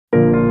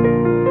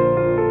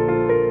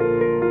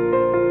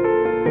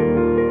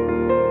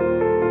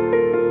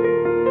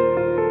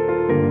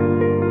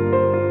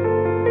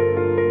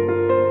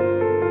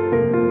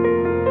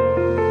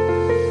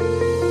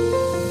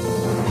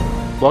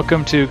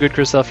Welcome to Good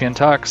Christadelphian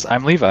Talks.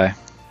 I'm Levi.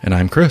 And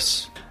I'm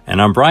Chris. And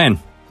I'm Brian.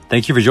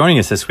 Thank you for joining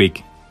us this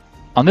week.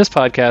 On this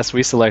podcast,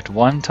 we select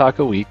one talk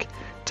a week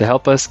to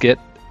help us get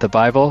the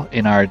Bible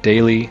in our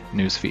daily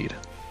newsfeed.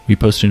 We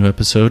post a new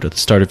episode at the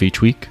start of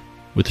each week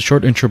with a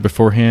short intro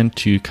beforehand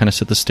to kind of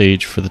set the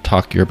stage for the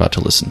talk you're about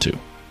to listen to.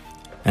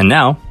 And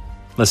now,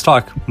 let's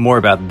talk more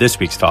about this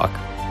week's talk.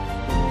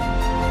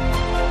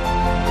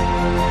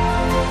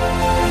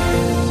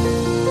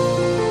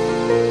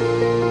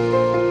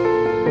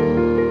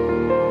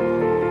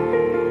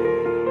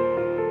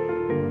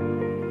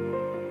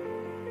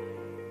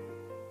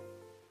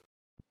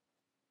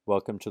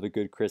 Welcome to the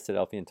Good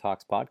Christadelphian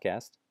Talks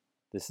podcast.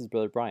 This is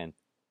Brother Brian.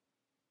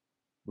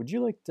 Would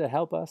you like to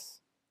help us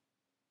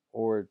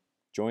or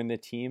join the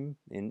team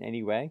in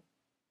any way?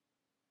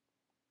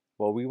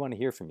 Well, we want to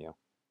hear from you.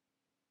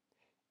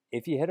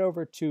 If you head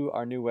over to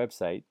our new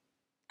website,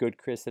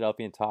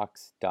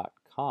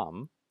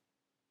 goodchristadelphiantalks.com,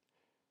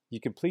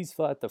 you can please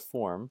fill out the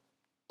form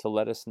to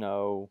let us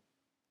know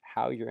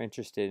how you're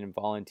interested in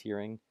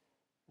volunteering.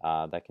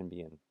 That can be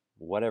in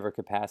whatever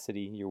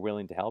capacity you're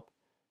willing to help.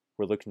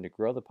 We're looking to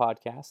grow the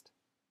podcast,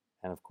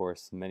 and of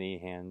course, many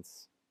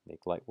hands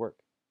make light work.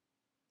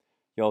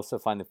 You'll also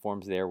find the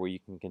forms there where you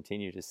can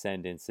continue to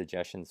send in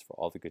suggestions for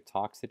all the good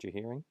talks that you're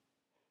hearing.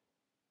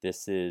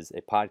 This is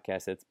a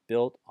podcast that's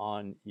built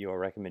on your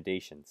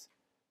recommendations.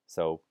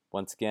 So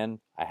once again,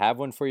 I have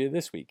one for you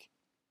this week.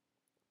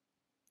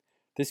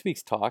 This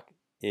week's talk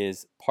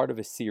is part of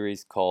a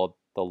series called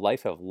The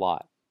Life of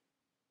Lot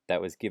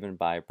that was given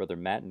by Brother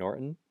Matt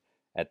Norton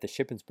at the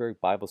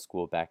Shippensburg Bible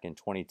School back in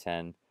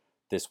 2010.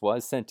 This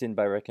was sent in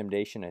by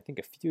recommendation, I think,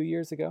 a few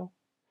years ago.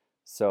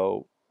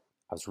 So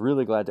I was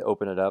really glad to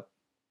open it up.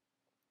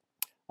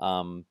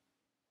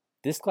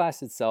 This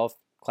class itself,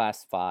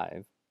 Class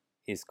 5,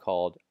 is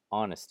called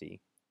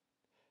Honesty.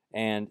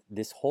 And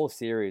this whole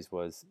series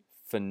was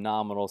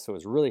phenomenal, so it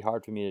was really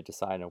hard for me to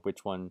decide on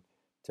which one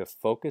to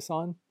focus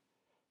on.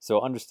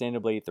 So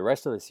understandably, the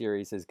rest of the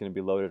series is going to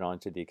be loaded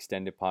onto the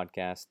extended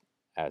podcast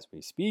as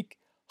we speak.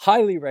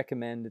 Highly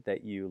recommend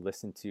that you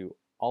listen to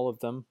all of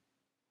them.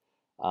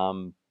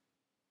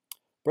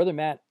 Brother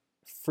Matt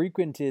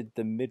frequented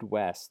the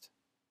Midwest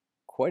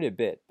quite a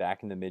bit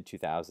back in the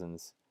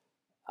mid-2000s.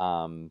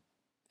 And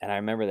I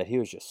remember that he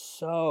was just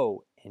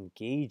so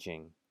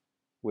engaging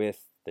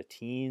with the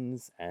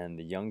teens and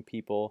the young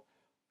people,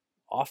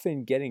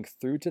 often getting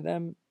through to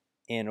them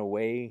in a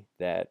way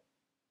that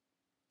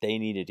they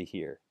needed to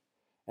hear.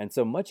 And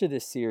so much of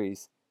this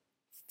series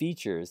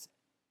features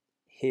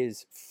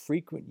his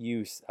frequent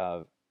use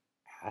of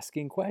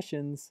asking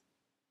questions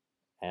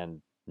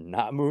and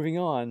not moving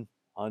on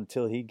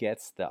until he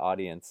gets the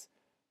audience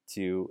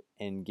to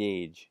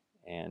engage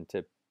and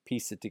to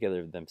piece it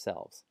together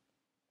themselves,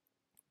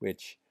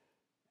 which,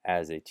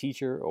 as a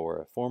teacher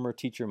or a former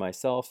teacher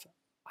myself,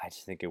 I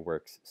just think it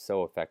works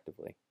so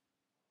effectively.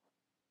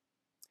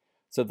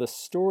 So the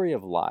story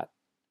of Lot,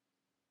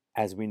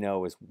 as we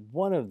know, is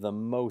one of the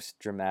most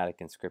dramatic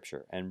in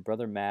Scripture, and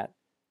Brother Matt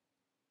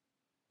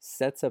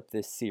sets up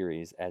this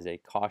series as a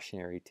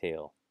cautionary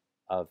tale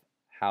of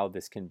how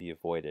this can be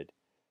avoided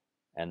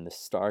and the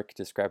stark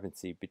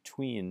discrepancy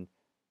between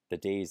the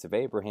days of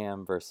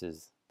Abraham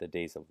versus the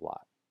days of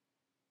Lot.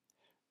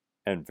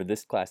 And for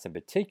this class in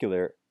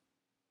particular,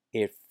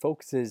 it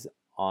focuses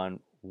on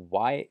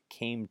why it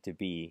came to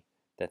be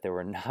that there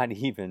were not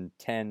even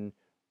 10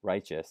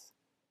 righteous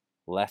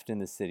left in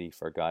the city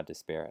for God to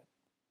spare it.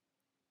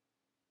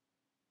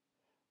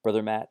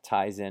 Brother Matt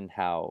ties in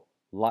how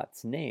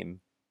Lot's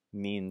name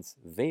means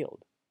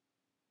veiled,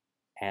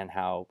 and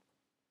how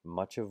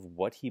much of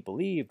what he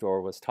believed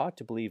or was taught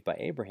to believe by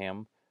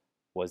Abraham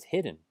was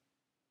hidden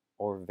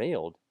or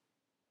veiled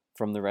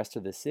from the rest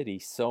of the city,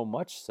 so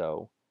much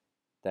so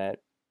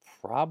that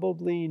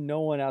probably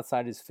no one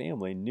outside his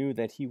family knew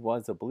that he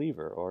was a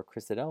believer or a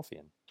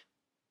Christadelphian.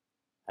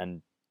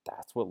 And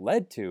that's what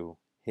led to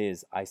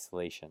his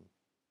isolation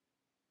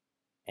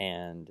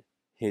and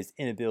his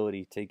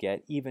inability to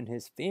get even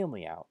his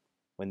family out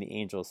when the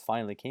angels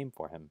finally came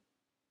for him.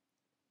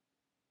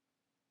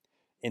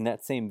 In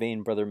that same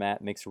vein, Brother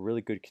Matt makes a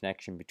really good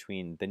connection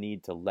between the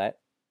need to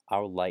let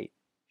our light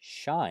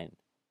shine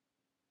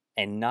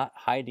and not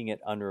hiding it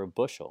under a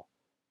bushel.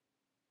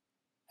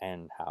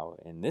 And how,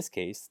 in this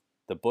case,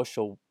 the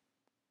bushel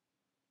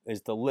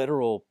is the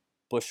literal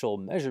bushel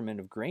measurement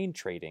of grain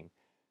trading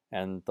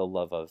and the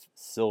love of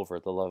silver,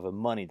 the love of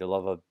money, the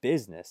love of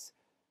business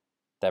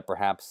that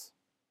perhaps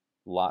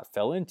Lot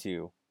fell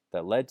into,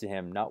 that led to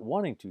him not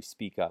wanting to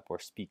speak up or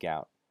speak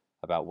out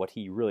about what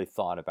he really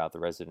thought about the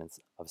residents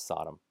of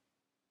Sodom.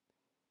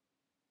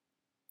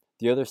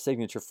 The other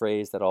signature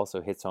phrase that also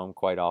hits home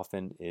quite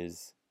often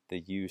is the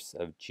use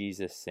of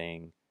Jesus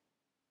saying,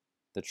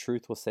 "The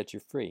truth will set you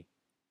free."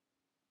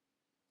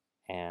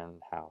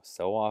 And how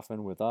so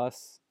often with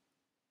us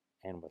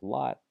and with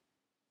Lot,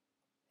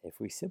 if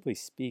we simply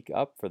speak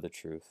up for the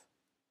truth,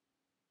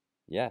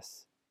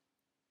 yes,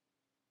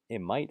 it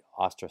might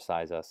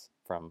ostracize us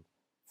from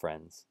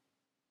friends,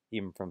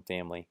 even from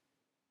family.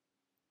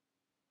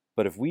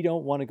 But if we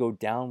don't want to go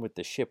down with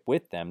the ship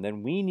with them,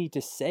 then we need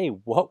to say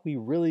what we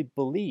really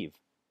believe,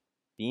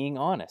 being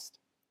honest.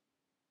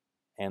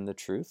 And the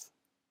truth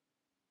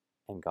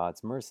and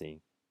God's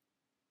mercy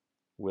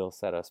will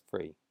set us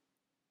free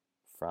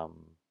from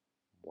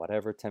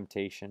whatever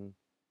temptation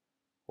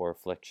or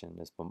affliction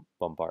is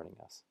bombarding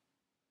us.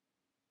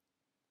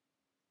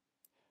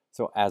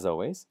 So as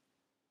always,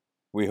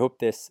 we hope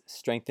this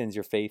strengthens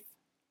your faith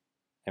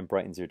and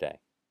brightens your day.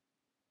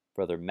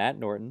 Brother Matt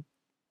Norton,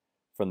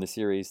 from the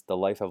series The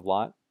Life of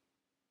Lot,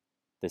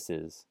 this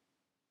is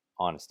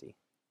Honesty.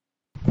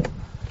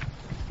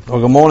 Well,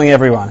 good morning,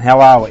 everyone. How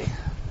are we?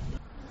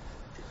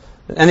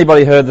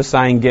 Anybody heard the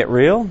saying, get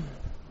real?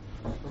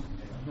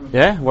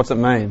 Yeah? What's it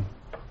mean?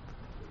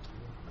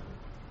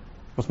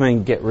 What's it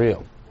mean, get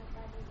real?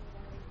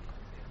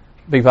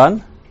 Big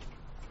pardon?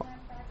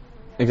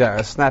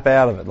 Exactly, snap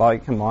out of it.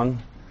 Like, come on.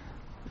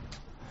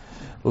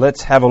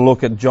 Let's have a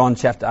look at John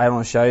chapter 8. I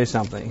want to show you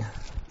something.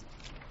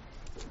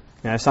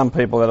 You know, some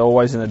people that are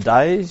always in a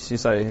daze, you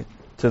say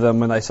to them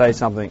when they say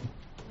something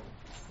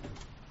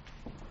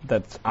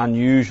that's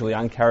unusually,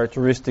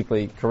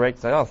 uncharacteristically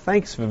correct, say, oh,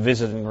 thanks for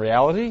visiting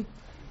reality.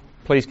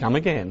 Please come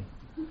again.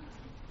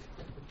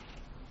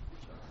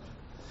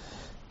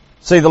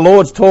 See, the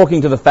Lord's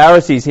talking to the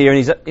Pharisees here,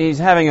 and he's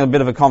having a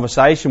bit of a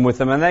conversation with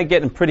them, and they're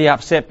getting pretty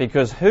upset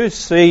because whose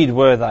seed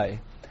were they?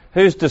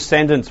 Whose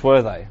descendants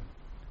were they?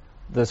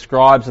 The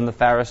scribes and the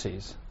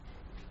Pharisees.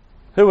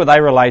 Who were they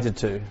related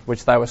to,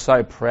 which they were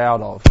so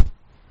proud of?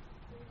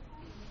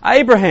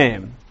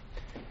 Abraham.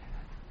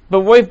 But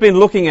we've been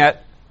looking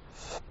at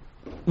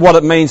what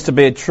it means to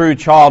be a true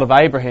child of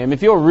Abraham.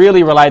 If you're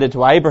really related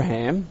to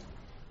Abraham,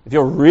 if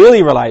you're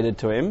really related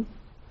to him,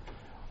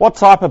 what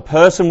type of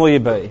person will you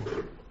be?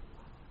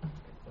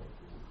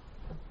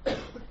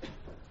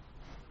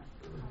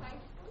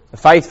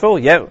 Faithful,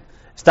 yeah.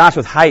 Starts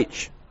with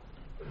H.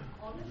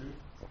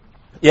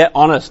 Yeah,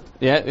 honest.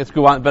 Yeah, it's a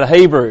good one. But a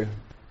Hebrew.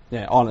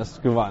 Yeah,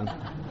 honest. Good one.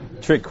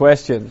 Trick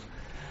question.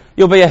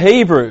 You'll be a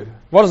Hebrew.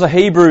 What does a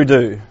Hebrew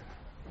do?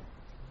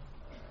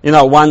 You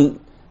know, one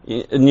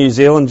New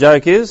Zealand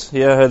joke is?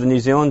 You ever heard the New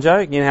Zealand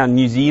joke? You know how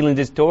New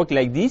Zealanders talk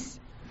like this?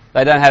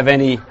 They don't have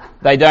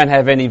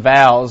any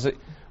vowels.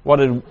 What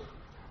did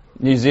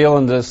New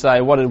Zealanders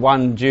say? What did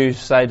one Jew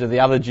say to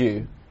the other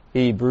Jew?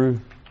 Hebrew.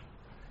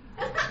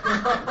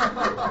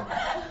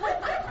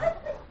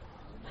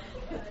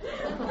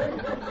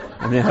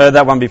 Have you heard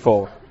that one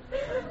before?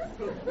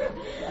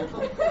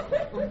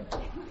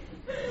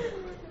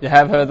 You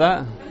have heard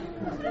that?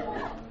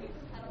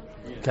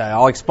 Okay,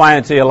 I'll explain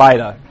it to you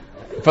later.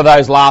 For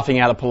those laughing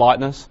out of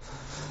politeness.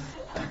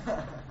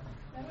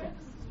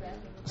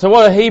 So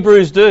what do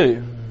Hebrews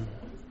do?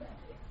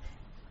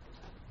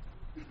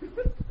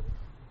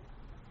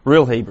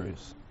 Real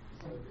Hebrews.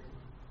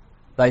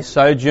 They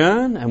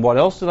sojourn, and what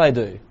else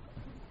do?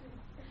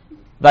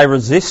 They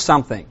resist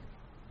something.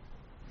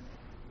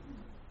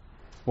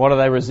 What do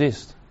they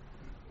resist?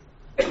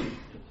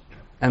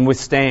 And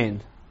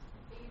withstand.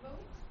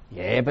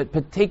 Yeah, but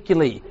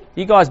particularly,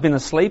 you guys been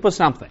asleep or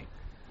something?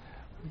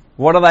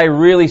 What do they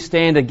really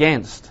stand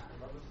against?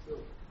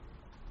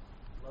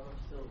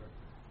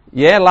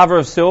 Yeah, lover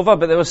of silver,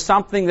 but there was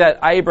something that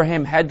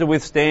Abraham had to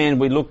withstand.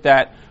 We looked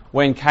at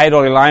when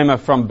Kedorlaomer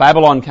from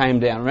Babylon came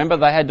down. Remember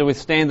they had to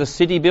withstand the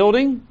city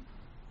building?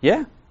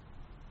 Yeah?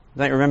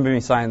 Don't remember me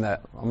saying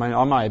that. I mean,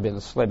 I may have been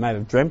asleep, may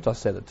have dreamt I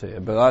said it to you,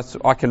 but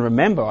I can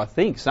remember, I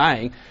think,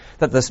 saying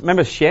that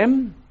remember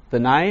Shem, the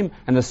name,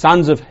 and the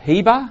sons of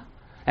Heber,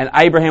 and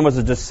Abraham was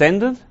a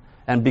descendant,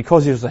 and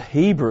because he was a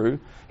Hebrew,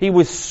 he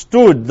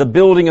withstood the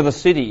building of the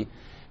city.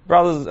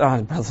 Brothers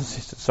and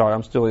sisters, sorry,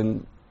 I'm still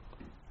in.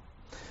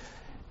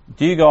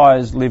 Do you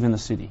guys live in the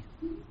city?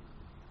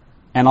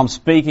 And I'm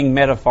speaking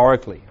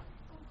metaphorically.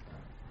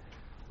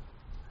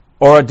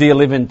 Or do you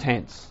live in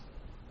tents?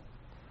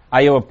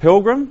 Are you a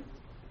pilgrim?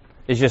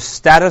 Is your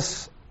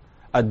status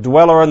a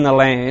dweller in the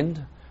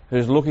land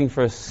who's looking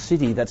for a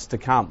city that's to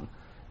come?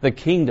 The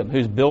kingdom,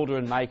 whose builder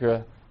and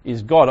maker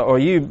is God? Or are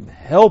you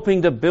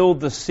helping to build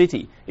the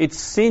city? It's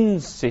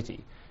sin's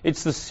city.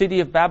 It's the city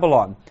of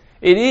Babylon.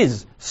 It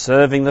is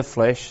serving the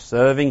flesh,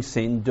 serving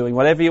sin, doing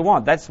whatever you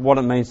want. That's what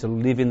it means to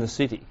live in the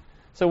city.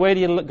 So where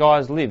do you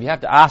guys live? You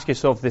have to ask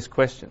yourself this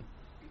question.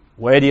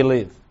 Where do you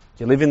live?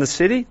 Do you live in the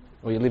city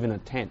or you live in a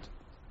tent?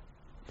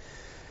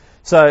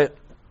 So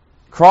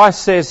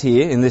Christ says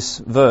here in this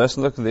verse,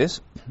 look at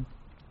this,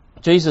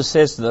 Jesus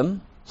says to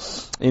them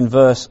in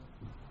verse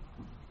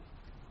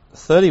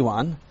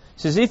 31,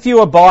 he says, if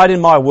you abide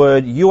in my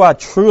word, you are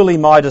truly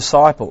my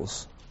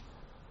disciples.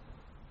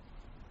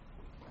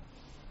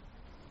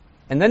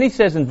 And then he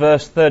says in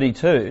verse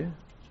 32,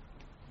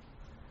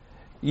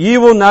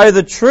 you will know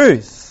the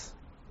truth,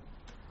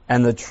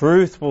 and the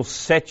truth will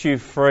set you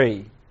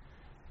free.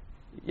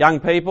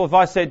 Young people, if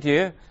I said to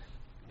you,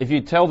 if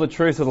you tell the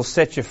truth, it'll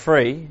set you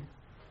free,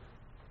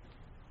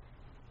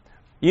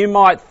 you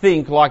might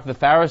think like the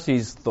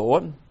Pharisees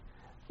thought,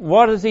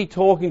 what is he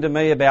talking to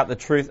me about the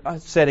truth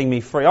setting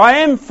me free? I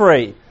am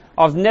free.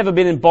 I've never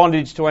been in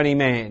bondage to any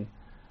man.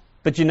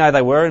 But you know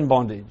they were in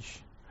bondage.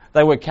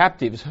 They were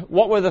captives.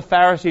 What were the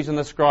Pharisees and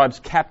the scribes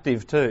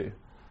captive to?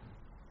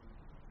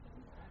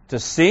 To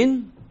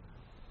sin,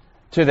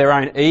 to their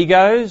own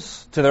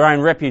egos, to their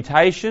own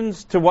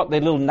reputations, to what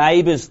their little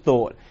neighbours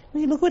thought.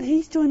 Hey, look what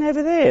he's doing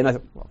over there. And they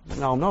thought, well,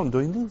 no, I'm not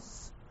doing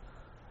this.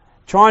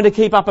 Trying to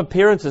keep up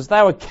appearances.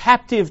 They were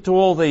captive to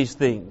all these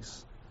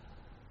things.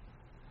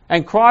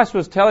 And Christ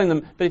was telling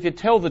them, but if you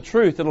tell the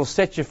truth, it'll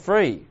set you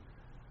free.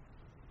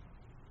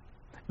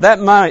 That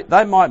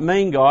might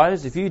mean,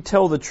 guys, if you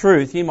tell the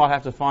truth, you might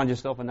have to find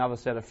yourself another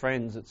set of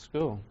friends at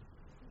school.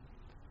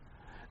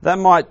 That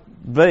might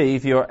be,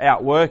 if you're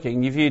out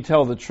working, if you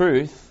tell the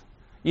truth,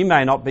 you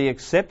may not be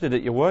accepted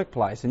at your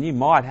workplace and you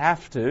might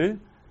have to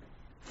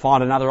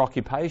find another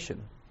occupation.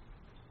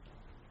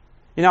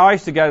 You know, I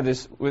used to go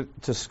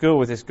to school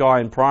with this guy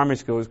in primary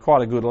school. He was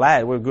quite a good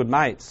lad. We were good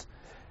mates.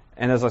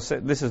 And as I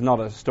said, this is not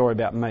a story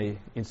about me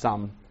in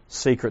some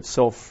secret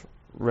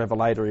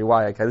self-revelatory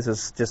way. Okay, this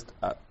is just...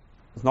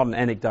 it's not an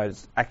anecdote,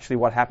 it's actually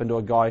what happened to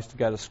a guy I used to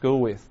go to school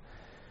with.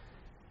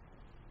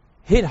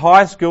 Hit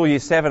high school, year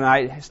 7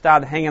 and 8,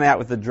 started hanging out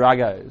with the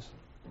druggos.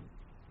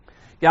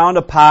 Going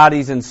to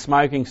parties and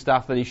smoking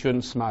stuff that he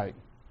shouldn't smoke.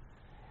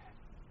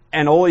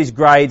 And all his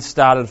grades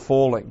started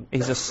falling.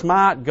 He's a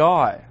smart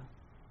guy.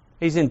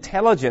 He's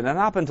intelligent, and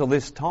up until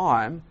this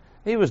time,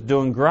 he was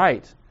doing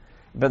great.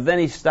 But then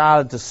he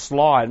started to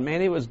slide.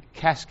 Man, he was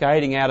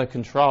cascading out of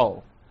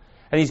control.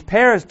 And his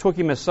parents took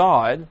him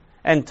aside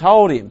and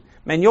told him,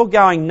 man, you're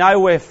going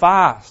nowhere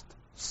fast,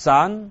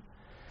 son.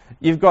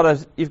 You've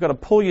got to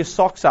pull your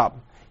socks up.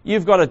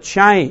 You've got to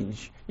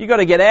change. You've got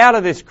to get out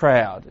of this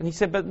crowd. And he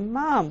said, but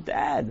Mum,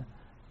 Dad,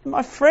 they're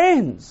my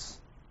friends.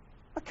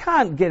 I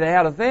can't get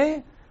out of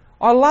there.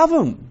 I love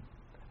them.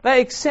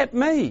 They accept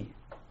me.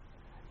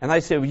 And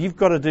they said, well, you've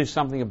got to do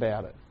something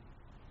about it.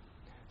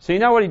 So you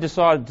know what he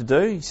decided to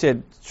do? He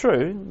said, it's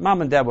true,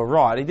 Mum and Dad were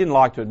right. He didn't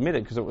like to admit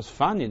it because it was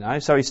fun, you know.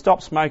 So he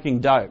stopped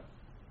smoking dope.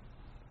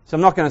 So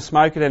I'm not going to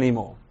smoke it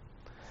anymore.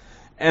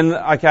 And,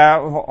 okay,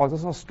 I'll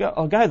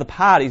go to the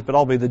parties, but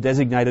I'll be the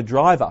designated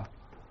driver.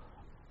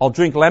 I'll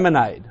drink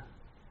lemonade.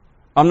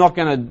 I'm not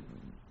going to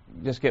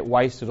just get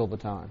wasted all the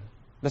time.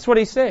 That's what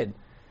he said.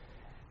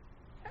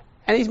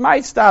 And his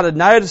mates started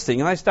noticing,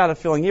 and they started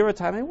feeling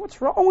irritated. Man,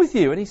 what's wrong with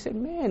you? And he said,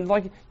 man,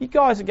 like, you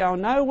guys are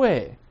going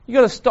nowhere. You've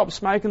got to stop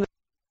smoking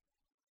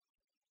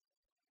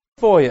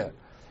for you.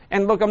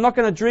 And look, I'm not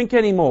going to drink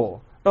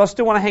anymore, but I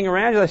still want to hang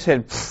around you. They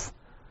said,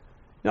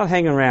 you're not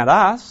hanging around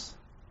us.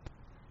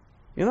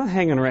 You're not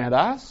hanging around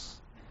us.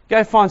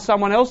 Go find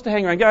someone else to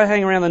hang around. Go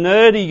hang around the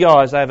nerdy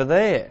guys over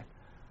there.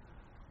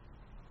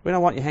 We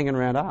don't want you hanging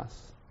around us.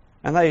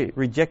 And they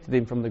rejected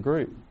him from the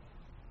group.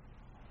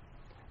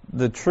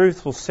 The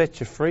truth will set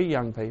you free,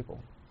 young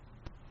people.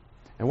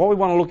 And what we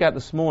want to look at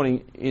this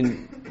morning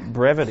in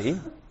brevity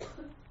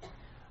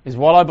is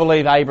what I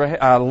believe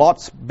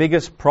Lot's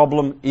biggest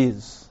problem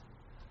is.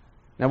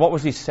 Now, what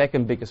was his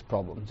second biggest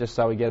problem? Just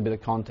so we get a bit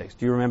of context.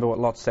 Do you remember what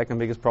Lot's second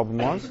biggest problem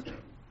was?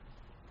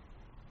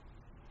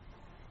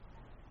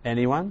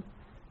 Anyone?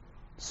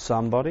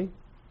 Somebody?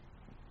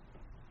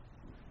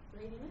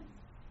 Greediness?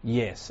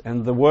 Yes.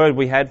 And the word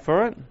we had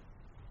for it?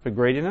 For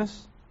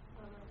greediness?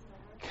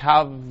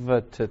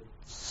 Covetousness.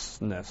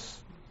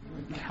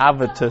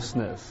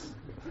 Covetousness.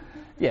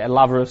 Yeah,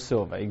 lover of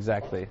silver,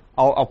 exactly.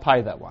 I'll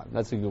pay that one.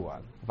 That's a good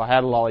one. If I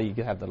had a lolly, you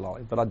could have the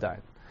lolly, but I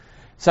don't.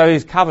 So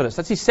he's covetous.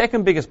 That's his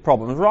second biggest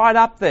problem. Right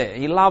up there.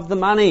 He loved the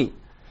money.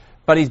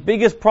 But his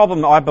biggest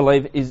problem, I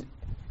believe, is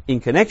in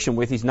connection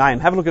with his name.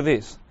 Have a look at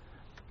this.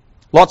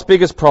 Lot's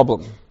biggest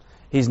problem.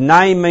 His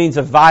name means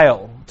a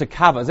veil, to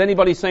cover. Has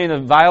anybody seen a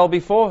veil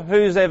before?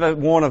 Who's ever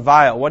worn a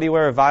veil? What do you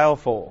wear a veil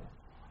for?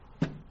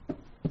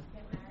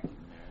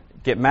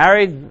 Get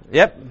married?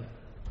 Yep.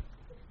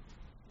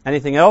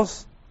 Anything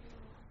else?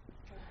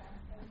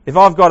 If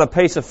I've got a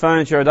piece of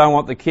furniture I don't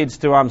want the kids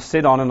to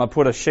sit on and I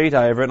put a sheet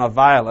over it and I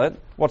veil it,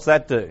 what's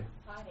that do?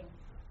 Hiding.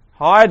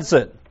 Hides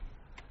it.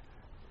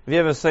 Have you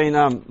ever seen,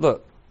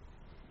 look.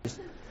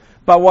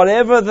 But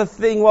whatever the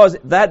thing was,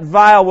 that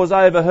veil was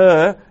over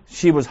her.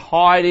 She was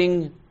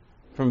hiding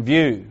from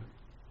view.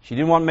 She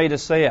didn't want me to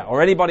see her,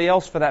 or anybody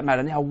else for that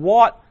matter. Now,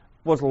 what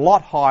was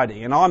Lot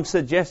hiding? And I'm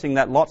suggesting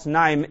that Lot's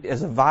name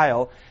as a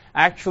veil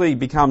actually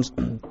becomes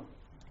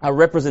a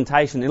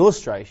representation,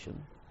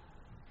 illustration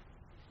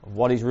of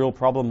what his real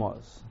problem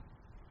was.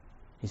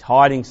 He's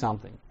hiding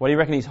something. What do you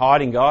reckon he's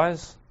hiding,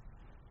 guys?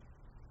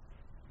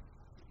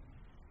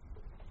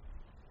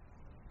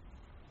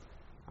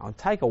 I'll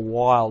take a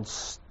wild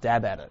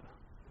stab at it.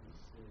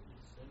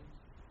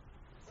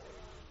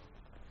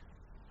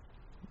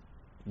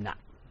 No.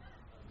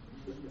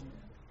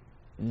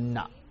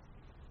 No.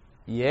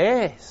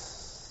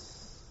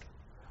 Yes.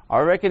 I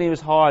reckon he was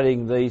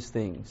hiding these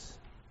things.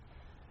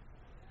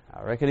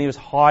 I reckon he was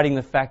hiding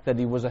the fact that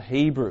he was a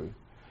Hebrew,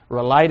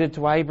 related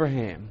to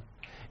Abraham,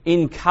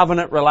 in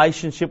covenant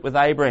relationship with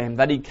Abraham,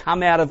 that he'd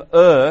come out of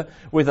Ur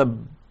with a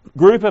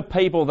group of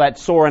people that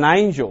saw an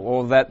angel,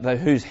 or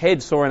whose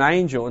head saw an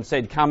angel and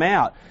said, come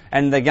out,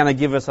 and they're going to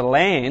give us a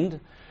land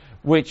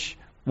which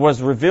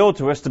was revealed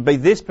to us to be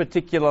this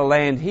particular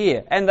land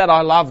here, and that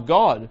I love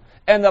God,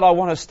 and that I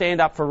want to stand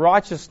up for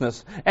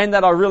righteousness, and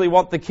that I really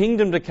want the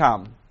kingdom to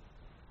come.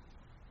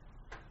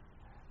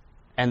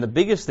 And the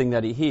biggest thing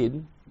that he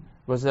hid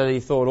was that he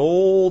thought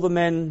all the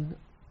men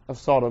of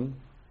Sodom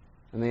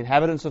and the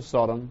inhabitants of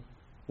Sodom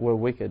were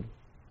wicked.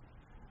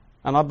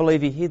 And I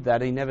believe he hid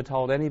that. He never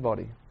told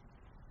anybody.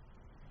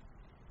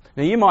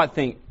 Now you might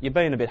think, you're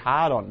being a bit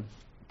hard on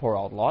poor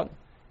old Lot.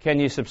 Can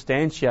you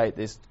substantiate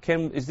this?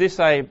 Is this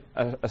a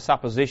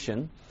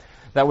supposition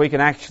that we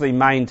can actually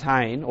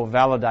maintain or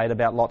validate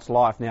about Lot's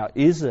life? Now,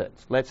 is it?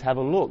 Let's have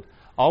a look.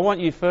 I want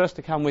you first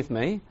to come with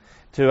me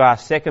to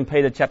 2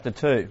 Peter chapter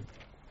 2.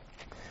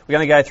 We're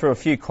going to go through a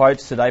few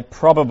quotes today,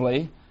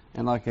 probably,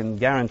 and I can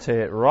guarantee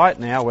it right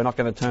now, we're not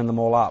going to turn them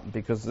all up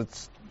because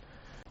it's...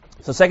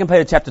 So 2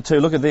 Peter chapter 2,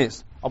 look at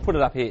this. I'll put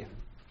it up here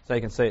so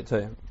you can see it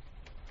too.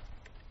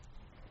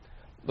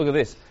 Look at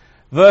this.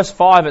 Verse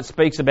 5, it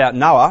speaks about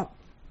Noah.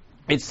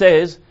 It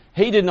says,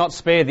 he did not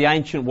spare the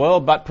ancient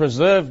world, but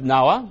preserved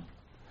Noah,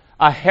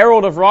 a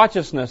herald of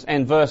righteousness.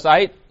 And verse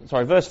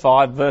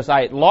 5, verse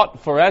 8,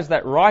 Lot, for as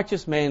that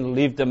righteous man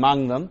lived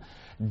among them,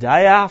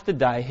 day after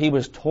day he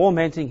was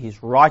tormenting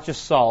his righteous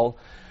soul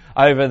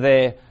over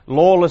their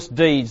lawless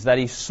deeds that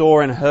he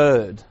saw and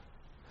heard.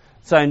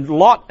 So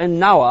Lot and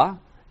Noah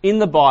in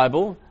the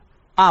Bible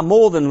are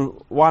more than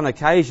one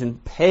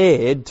occasion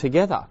paired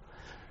together.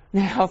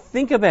 Now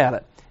think about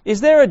it.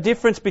 Is there a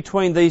difference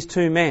between these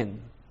two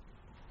men?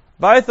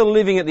 Both are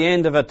living at the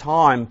end of a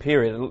time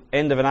period,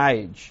 end of an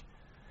age.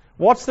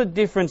 What's the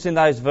difference in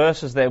those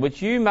verses there,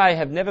 which you may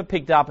have never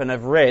picked up and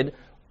have read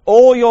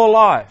all your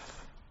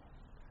life?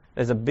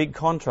 There's a big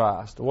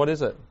contrast. What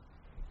is it?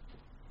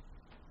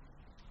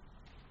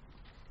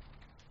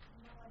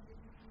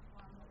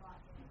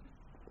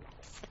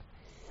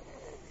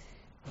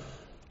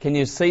 Can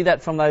you see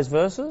that from those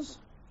verses?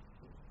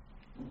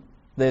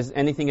 There's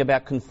anything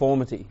about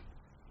conformity.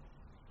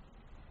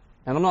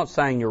 And I'm not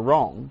saying you're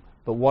wrong,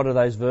 but what do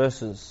those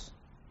verses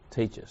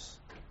teach us?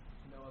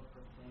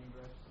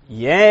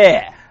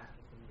 Yeah!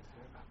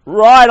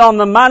 Right on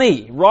the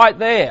money, right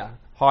there.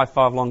 High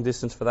five long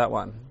distance for that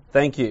one.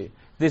 Thank you.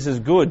 This is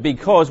good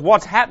because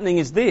what's happening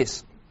is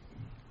this.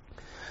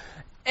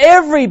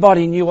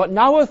 Everybody knew what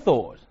Noah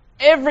thought.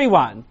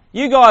 Everyone.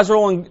 You guys are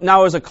all in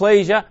Noah's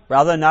ecclesia.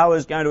 Brother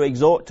Noah's going to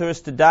exhort to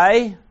us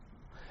today.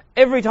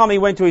 Every time he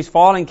went to his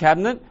filing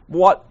cabinet,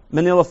 what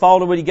manila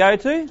folder would he go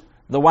to?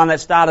 The one that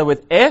started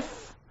with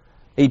F.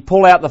 He'd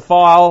pull out the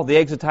file, the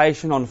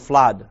exhortation on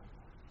flood.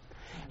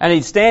 And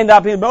he'd stand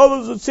up here,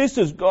 brothers and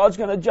sisters, God's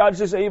going to judge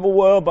this evil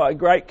world by a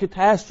great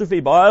catastrophe,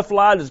 by a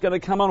flood. It's going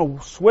to come on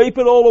and sweep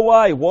it all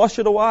away, wash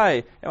it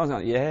away. Everyone's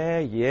going,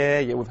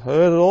 yeah, we've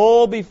heard it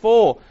all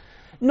before.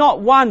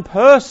 Not one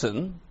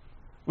person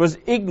was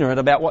ignorant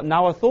about what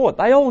Noah thought.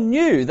 They all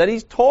knew that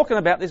he's talking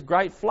about this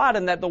great flood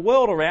and that the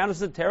world around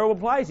is a terrible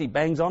place. He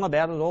bangs on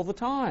about it all the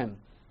time.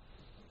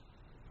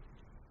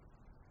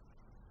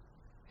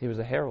 He was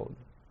a herald.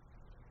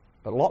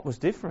 But Lot was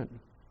different.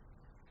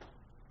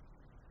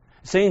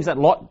 It seems that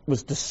Lot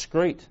was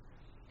discreet.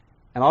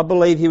 And I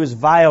believe he was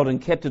veiled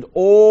and kept it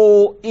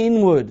all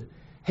inward.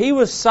 He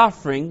was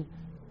suffering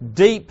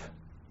deep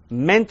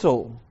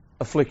mental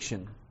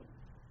affliction.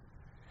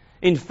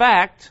 In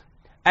fact,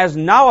 as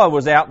Noah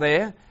was out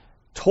there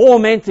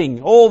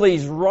tormenting all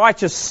these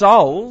righteous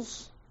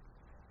souls,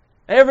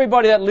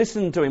 everybody that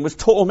listened to him was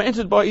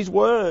tormented by his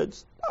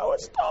words. Noah,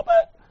 stop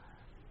it!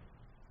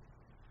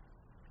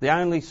 The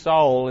only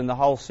soul in the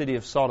whole city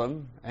of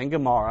Sodom and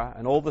Gomorrah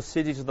and all the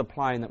cities of the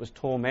plain that was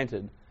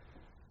tormented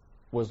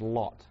was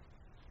Lot.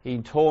 He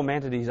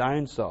tormented his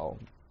own soul.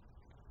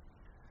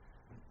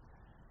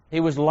 He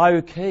was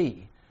low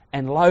key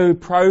and low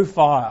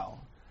profile.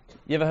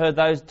 You ever heard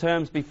those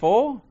terms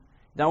before?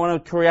 Don't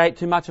want to create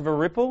too much of a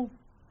ripple?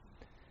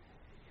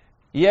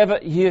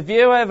 Have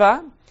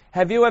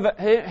you ever,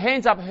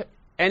 hands up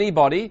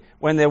anybody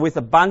when they're with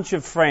a bunch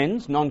of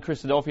friends,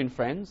 non-Christadelphian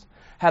friends,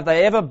 have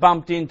they ever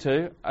bumped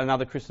into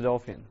another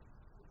Christadelphian?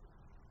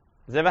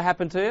 Has it ever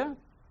happened to you?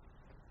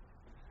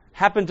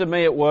 Happened to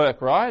me at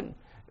work, right?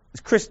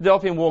 This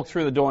Christadelphian walked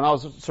through the door and I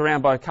was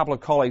surrounded by a couple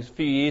of colleagues a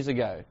few years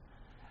ago.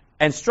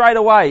 And straight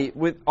away,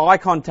 with eye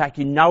contact,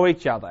 you know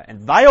each other.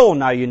 And they all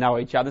know you know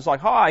each other. It's like,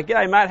 hi,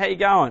 g'day mate, how you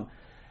going?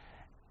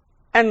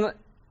 And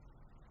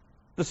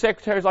the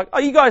secretary's like, oh,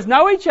 you guys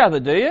know each other,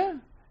 do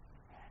you?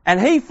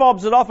 And he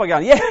fobs it off by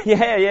going,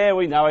 yeah,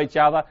 we know each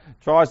other.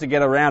 Tries to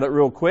get around it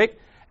real quick.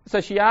 So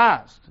she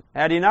asked,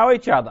 how do you know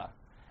each other?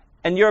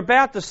 And you're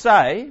about to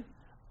say,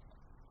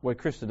 we're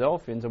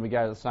Christadelphians and we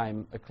go to the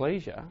same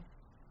ecclesia.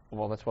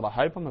 Well, that's what I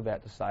hope I'm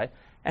about to say.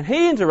 And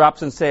he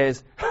interrupts and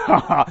says,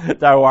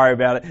 don't worry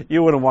about it.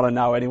 You wouldn't want to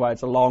know anyway.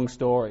 It's a long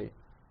story.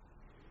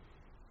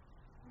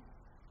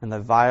 And the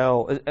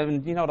veil,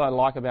 and you know what I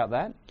like about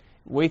that?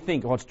 We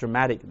think, oh, it's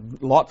dramatic.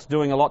 Lot's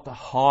doing a lot to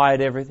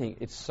hide everything.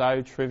 It's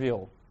so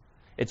trivial.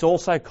 It's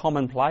also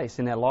commonplace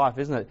in our life,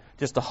 isn't it?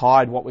 Just to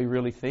hide what we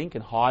really think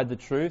and hide the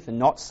truth and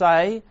not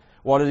say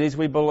what it is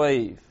we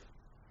believe.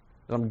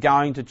 that I'm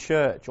going to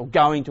church or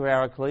going to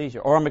our ecclesia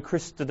or I'm a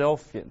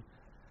Christadelphian.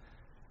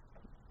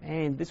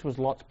 Man, this was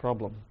Lot's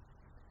problem.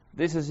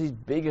 This is his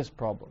biggest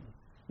problem.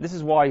 This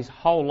is why his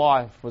whole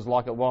life was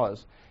like it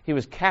was. He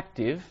was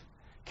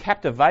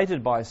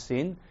captivated by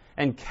sin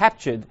and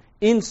captured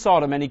in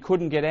Sodom, and he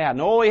couldn't get out.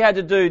 And all he had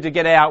to do to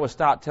get out was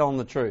start telling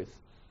the truth.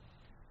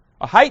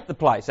 I hate the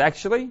place,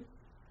 actually.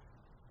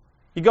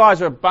 You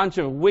guys are a bunch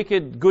of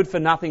wicked,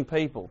 good-for-nothing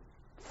people.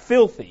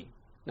 Filthy.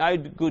 No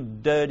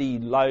good, dirty,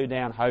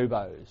 low-down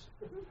hobos.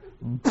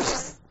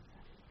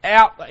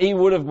 Out he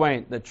would have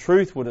went. The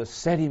truth would have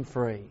set him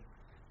free.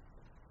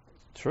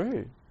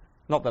 True.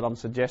 Not that I'm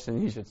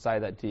suggesting you should say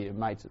that to your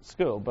mates at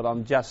school, but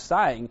I'm just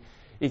saying,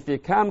 if you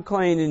come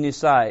clean and you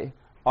say,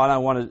 I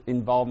don't want to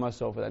involve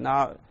myself with that.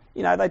 No,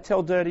 you know, they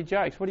tell dirty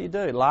jokes. What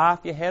do?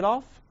 Laugh your head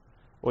off?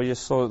 Or you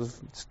just sort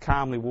of just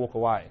calmly walk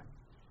away?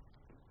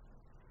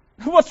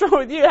 What's wrong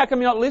with you? How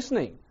come you're not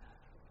listening?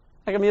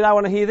 How come you don't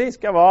want to hear this?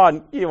 Come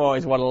on, you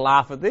always want to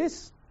laugh at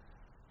this.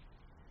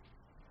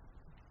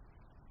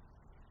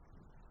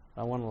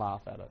 I want to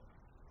laugh at it.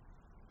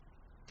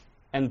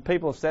 And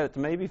people have said it to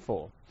me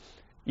before.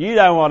 You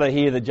don't want to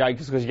hear the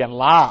jokes because you're going to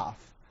laugh.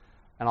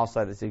 And I'll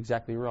say that's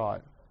exactly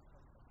right.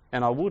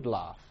 And I would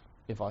laugh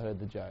if I heard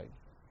the joke.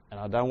 And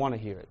I don't want to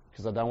hear it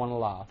because I don't want to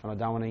laugh and I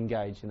don't want to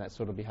engage in that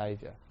sort of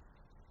behaviour.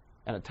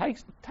 And it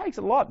takes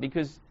a lot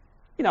because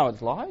you know what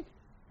it's like.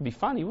 It'd be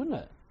funny, wouldn't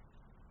it,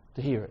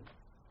 to hear it.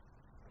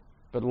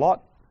 But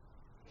Lot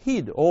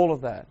hid all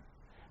of that.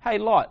 Hey,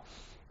 Lot,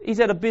 he's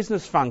at a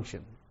business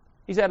function.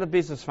 He's at a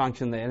business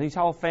function there and his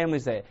whole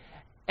family's there.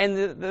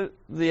 And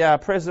the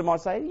president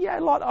might say, yeah,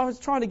 Lot, I was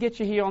trying to get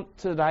you here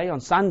today on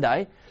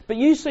Sunday, but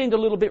you seemed a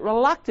little bit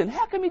reluctant.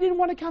 How come you didn't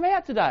want to come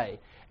out today?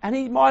 And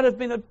he might have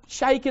been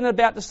shaken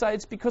about to say,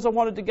 it's because I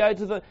wanted to go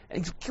to the...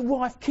 And his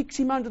wife kicks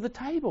him under the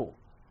table.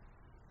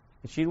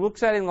 And she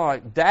looks at him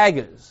like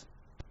daggers.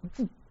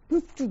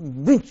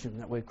 Mention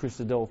that we're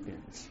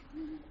Christadelphians.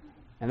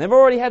 And they've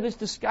already had this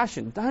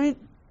discussion. Don't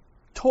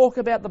talk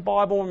about the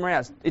Bible when we're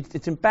out.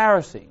 It's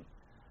embarrassing.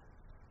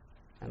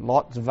 And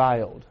Lot's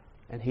veiled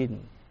and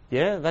hidden.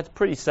 Yeah, that's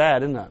pretty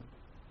sad, isn't it?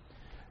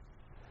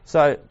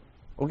 So,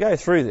 we'll go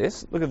through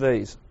this. Look at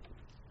these.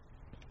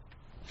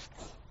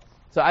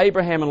 So,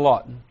 Abraham and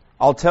Lot.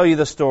 I'll tell you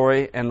the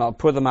story and I'll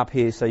put them up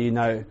here so you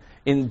know.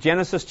 In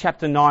Genesis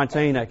chapter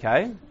 19,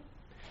 okay?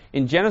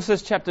 In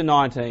Genesis chapter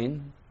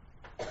 19,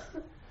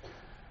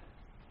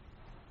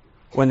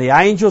 when the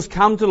angels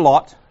come to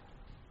Lot,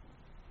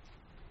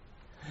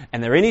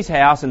 and they're in his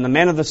house, and the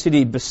men of the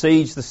city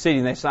besiege the city,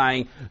 and they're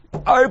saying,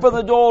 open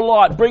the door,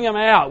 Lot, bring them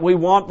out, we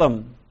want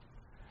them.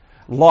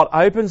 Lot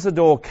opens the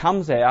door,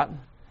 comes out,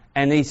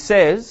 and he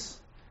says,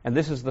 and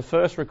this is the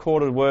first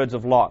recorded words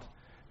of Lot.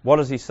 What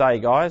does he say,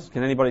 guys?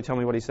 Can anybody tell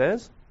me what he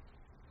says?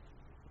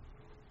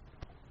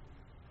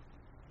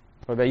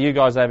 What about you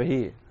guys over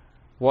here?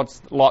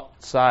 What's Lot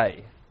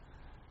say?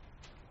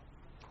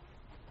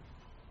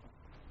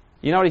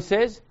 You know what he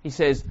says? He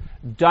says,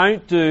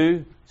 don't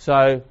do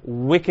so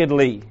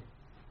wickedly.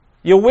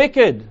 You're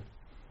wicked.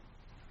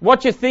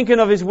 What you're thinking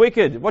of is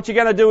wicked. What you're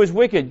going to do is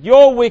wicked.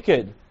 You're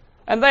wicked.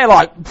 And they're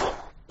like,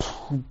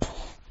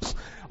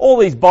 all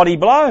these body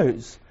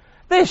blows.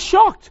 They're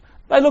shocked.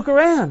 They look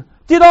around.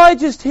 Did I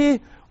just hear,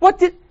 what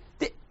did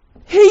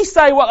he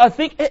say what I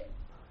think?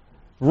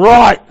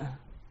 Right.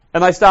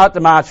 And they start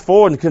to march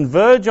forward and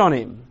converge on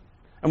him.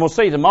 And we'll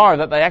see tomorrow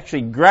that they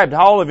actually grabbed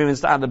hold of him and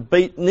started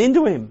beating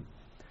into him.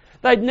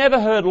 They'd never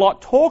heard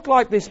Lot talk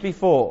like this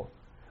before.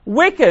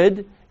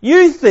 Wicked,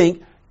 you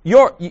think,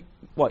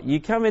 you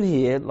come in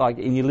here like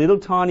in your little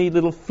tiny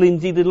little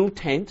flimsy little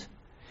tent.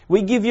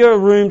 We give you a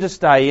room to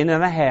stay in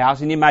and a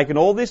house and you're making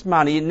all this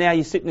money and now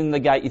you're sitting in the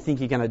gate, you think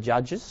you're going to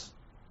judge us?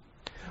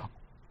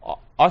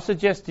 I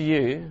suggest to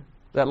you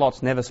that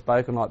Lot's never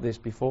spoken like this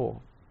before.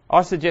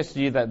 I suggest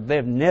to you that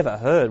they've never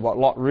heard what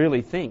Lot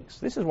really thinks.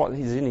 This is what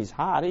is in his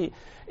heart.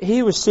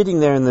 He was sitting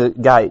there in the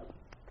gate,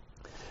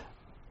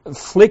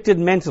 afflicted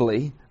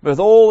mentally with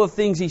all the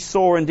things he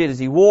saw and did. As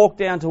he walked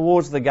down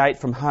towards the gate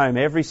from home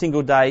every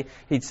single day,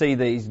 he'd see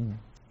these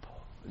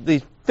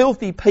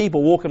filthy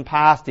people walking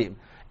past him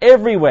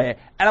everywhere,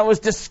 and it was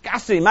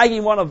disgusting, making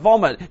him want to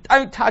vomit.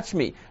 Don't touch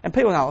me. And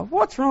people go,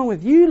 what's wrong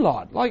with you,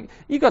 Lot? Like,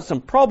 you got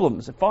some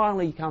problems. And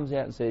finally he comes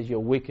out and says,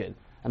 you're wicked.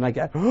 And they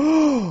go,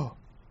 oh!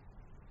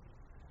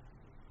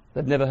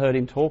 They've never heard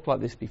him talk like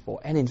this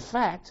before. And in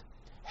fact,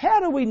 how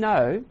do we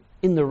know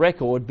in the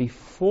record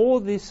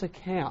before this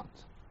account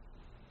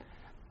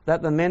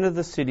that the men of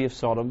the city of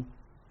Sodom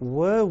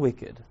were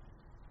wicked?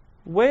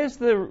 Where's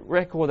the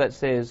record that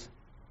says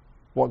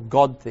what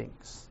God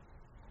thinks?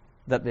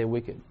 That they're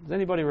wicked. Does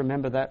anybody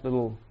remember that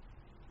little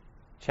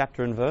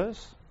chapter and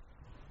verse?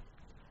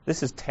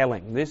 This is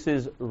telling. This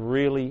is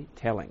really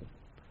telling.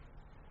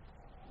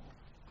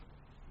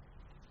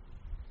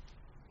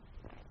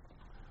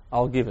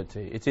 I'll give it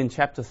to you. It's in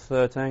chapter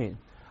 13.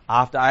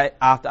 After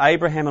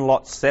Abraham and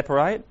Lot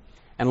separate,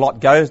 and Lot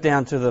goes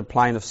down to the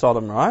plain of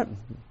Sodom, right?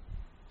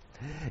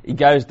 He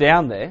goes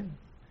down there,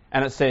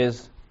 and it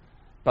says,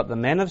 but the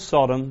men of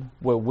Sodom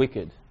were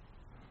wicked,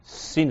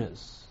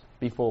 sinners,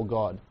 before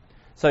God.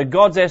 So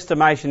God's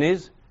estimation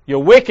is, you're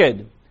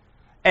wicked.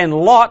 And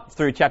Lot,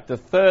 through chapter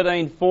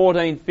 13,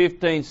 14,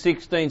 15,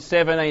 16,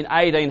 17,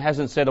 18,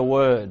 hasn't said a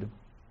word.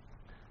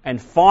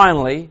 And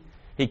finally,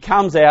 he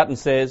comes out and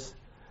says,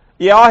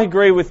 yeah, I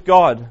agree with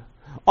God.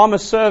 I'm a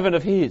servant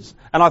of His,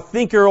 and I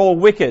think you're all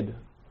wicked.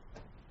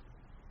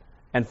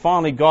 And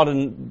finally, God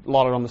and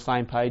Lot are on the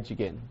same page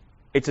again.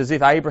 It's as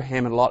if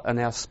Abraham and Lot are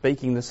now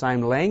speaking the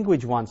same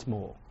language once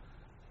more.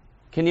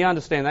 Can you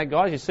understand that,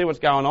 guys? You see what's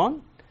going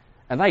on?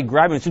 And they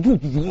grab him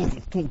and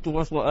say, talk to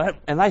us like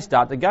that, and they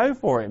start to go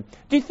for him.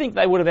 Do you think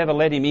they would have ever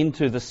let him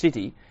into the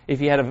city if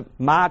he had have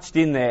marched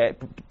in there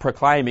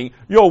proclaiming,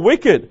 you're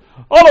wicked,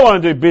 I don't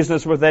want to do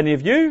business with any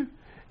of you.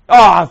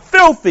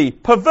 Filthy,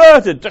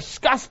 perverted,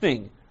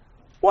 disgusting.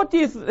 What do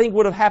you think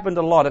would have happened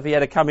to Lot if he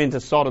had to come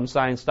into Sodom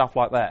saying stuff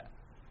like that?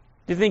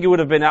 Do you think he would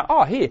have been,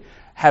 here,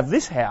 have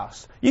this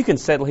house. You can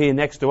settle here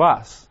next to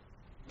us.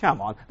 Come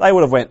on. They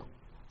would have went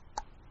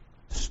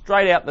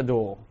straight out the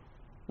door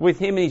with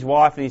him and his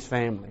wife and his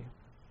family.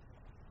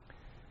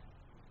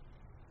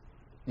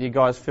 You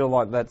guys feel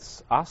like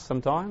that's us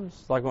sometimes?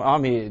 Like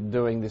I'm here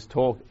doing this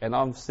talk and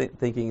I'm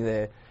thinking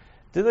there,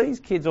 do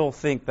these kids all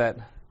think that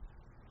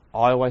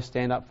I always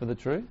stand up for the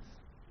truth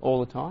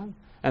all the time?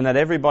 And that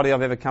everybody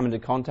I've ever come into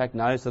contact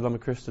knows that I'm a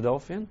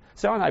Christadelphian?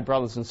 So I know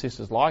brothers and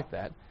sisters like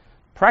that.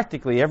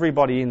 Practically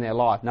everybody in their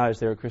life knows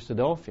they're a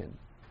Christadelphian.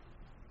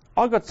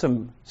 I've got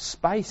some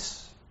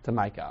space to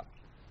make up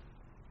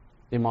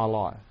in my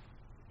life.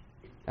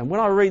 And when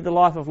I read the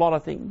life of Lot, I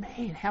think,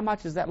 man, how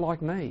much is that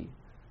like me?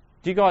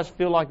 Do you guys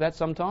feel like that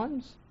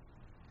sometimes?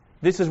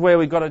 This is where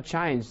we've got to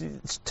change.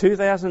 It's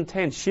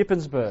 2010,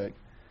 Shippensburg.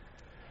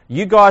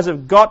 You guys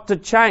have got to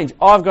change.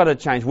 I've got to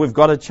change. We've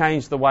got to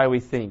change the way we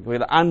think. We've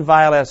got to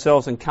unveil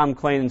ourselves and come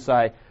clean and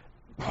say,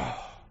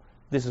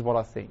 this is what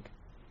I think.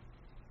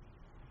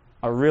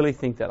 I really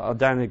think that. I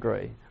don't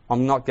agree.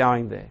 I'm not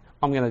going there.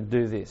 I'm going to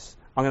do this.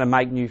 I'm going to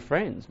make new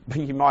friends.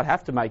 You might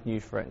have to make new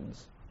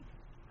friends.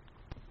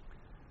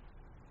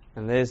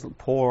 And there's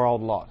poor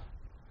old Lot.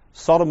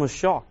 Sodom was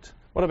shocked.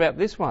 What about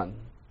this one?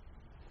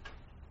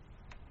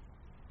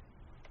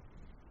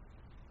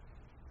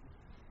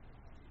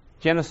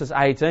 Genesis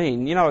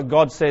 18. You know what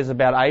God says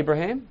about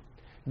Abraham?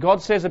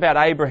 God says about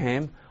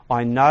Abraham,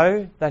 I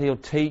know that he'll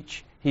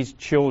teach his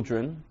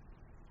children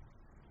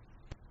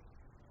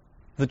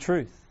the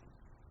truth.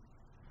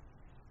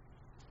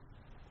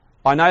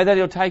 I know that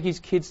he'll take his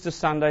kids to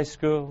Sunday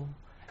school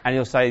and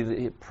he'll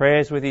say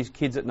prayers with his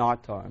kids at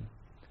night time.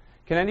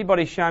 Can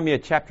anybody show me a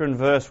chapter and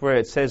verse where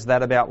it says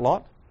that about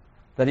Lot?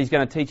 That he's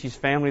going to teach his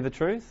family the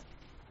truth?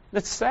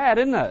 That's sad,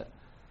 isn't it?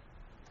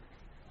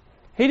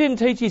 He didn't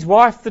teach his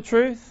wife the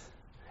truth,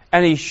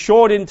 and he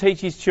sure didn't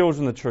teach his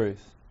children the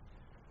truth.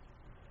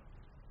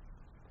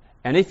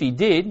 And if he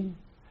did,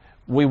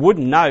 we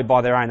wouldn't know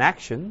by their own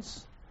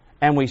actions,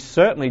 and we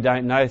certainly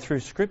don't know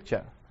through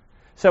Scripture.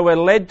 So we're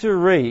led to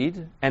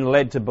read and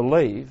led to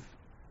believe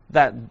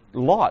that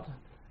Lot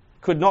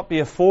could not be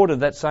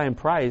afforded that same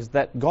praise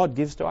that God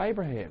gives to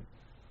Abraham.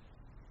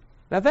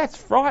 Now that's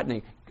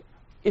frightening.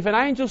 If an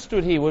angel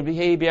stood here, would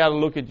he be able to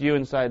look at you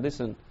and say,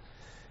 listen,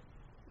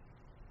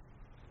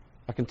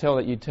 I can tell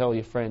that you tell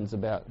your friends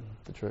about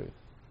the truth.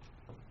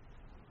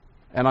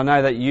 And I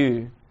know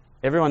that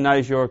everyone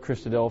knows you're a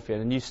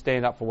Christadelphian and you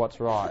stand up for what's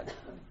right.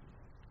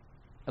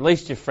 At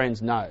least your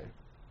friends know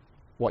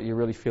what you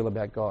really feel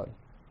about God.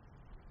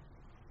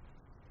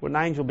 Would an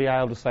angel be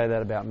able to say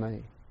that about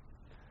me?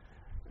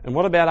 And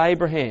what about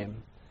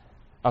Abraham?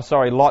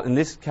 Lot in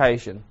this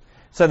occasion.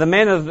 So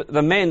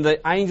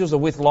the angels are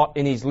with Lot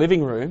in his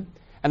living room,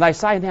 and they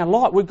say, now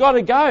Lot, we've got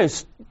to go.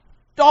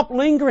 Stop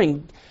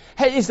lingering.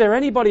 Hey, is there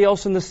anybody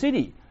else in the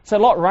city? So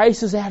Lot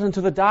races out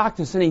into the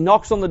darkness and he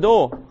knocks on the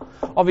door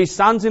of his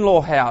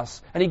sons-in-law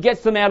house, and he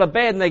gets them out of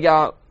bed and they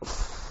go,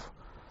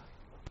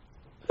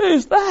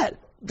 who's that?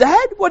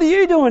 Dad, what are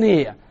you doing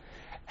here?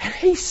 And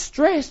he's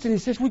stressed and he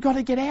says, we've got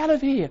to get out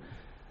of here.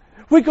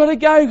 We've got to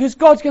go because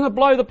God's going to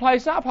blow the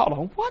place up. Hold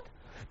on, what?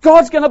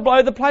 God's going to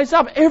blow the place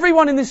up.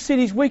 Everyone in this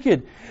city is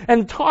wicked.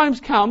 And time's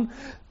come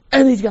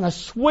and he's going to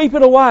sweep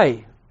it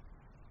away.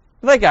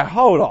 They go,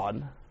 hold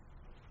on.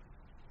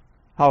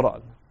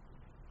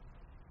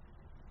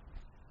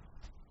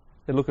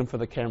 They're looking for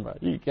the camera.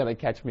 You're going to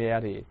catch me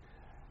out here.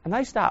 And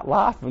they start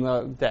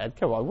laughing. Dad,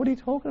 come on, what are you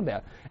talking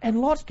about?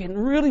 And Lot's getting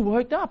really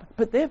worked up.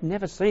 But they've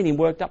never seen him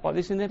worked up like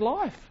this in their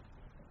life.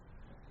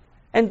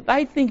 And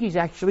they think he's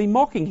actually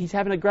mocking. He's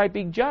having a great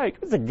big joke.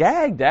 It's a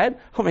gag, Dad.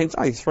 I mean, it's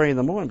only 3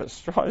 a.m, but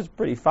it's a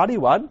pretty funny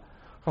one.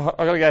 I've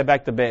got to go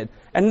back to bed.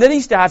 And then he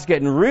starts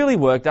getting really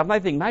worked up, and they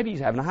think maybe he's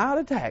having a heart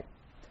attack.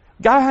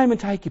 Go home and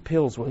take your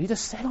pills, will you?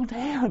 Just settle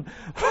down.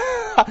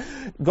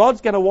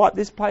 God's going to wipe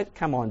this place.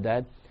 Come on,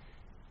 Dad.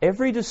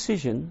 Every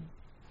decision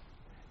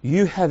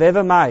you have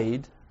ever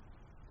made,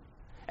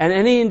 and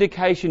any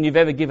indication you've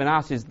ever given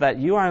us, is that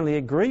you only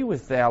agree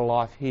with our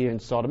life here in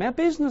Sodom. Our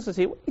business is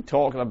here. What are you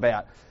talking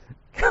about?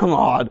 Come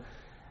on.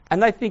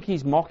 And they think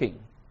he's mocking.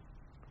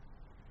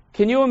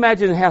 Can you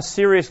imagine how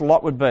serious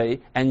Lot would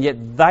be, and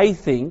yet they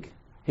think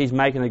he's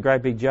making a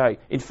great big joke?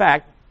 In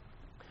fact,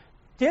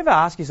 Do you ever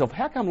ask yourself,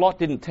 how come Lot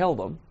didn't tell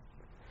them?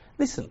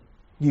 Listen,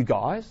 you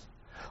guys,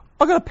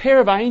 I've got a pair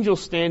of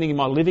angels standing in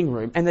my living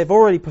room and they've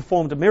already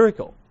performed a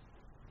miracle.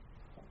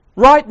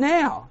 Right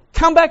now.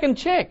 Come back and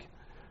check.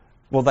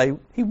 Well,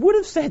 he would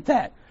have said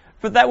that,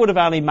 but that would have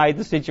only made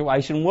the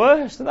situation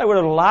worse. They would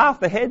have laughed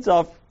their heads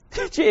off.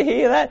 Did you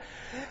hear that?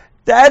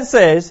 Dad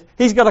says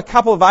he's got a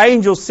couple of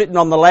angels sitting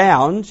on the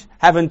lounge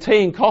having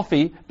tea and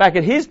coffee back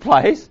at his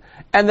place,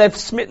 and they've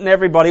smitten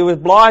everybody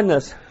with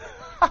blindness.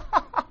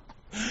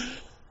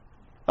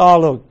 Oh,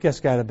 look,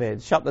 just go to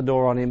bed. Shut the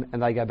door on him,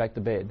 and they go back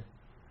to bed.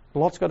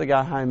 Lot's got to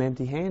go home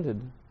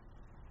empty-handed.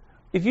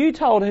 If you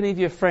told any of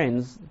your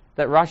friends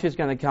that Russia's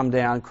going to come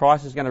down,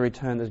 Christ is going to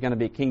return, there's going to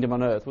be a kingdom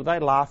on earth, would they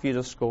laugh you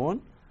to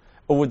scorn?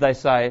 Or would they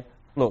say,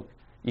 look,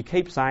 you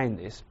keep saying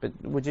this, but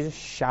would you just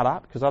shut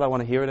up because I don't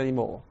want to hear it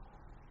anymore?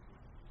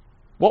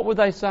 What would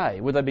they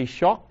say? Would they be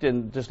shocked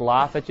and just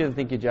laugh at you and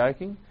think you're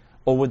joking?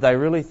 Or would they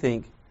really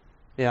think,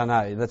 yeah, I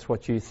know, that's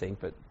what you think,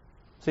 but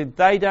see,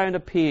 they don't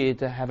appear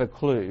to have a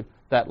clue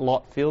that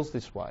Lot feels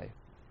this way.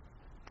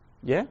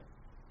 Yeah?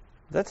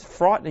 That's a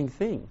frightening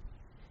thing.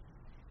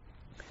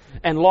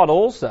 And Lot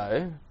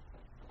also,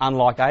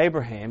 unlike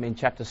Abraham in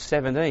chapter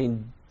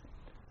 17,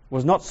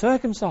 was not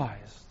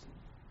circumcised.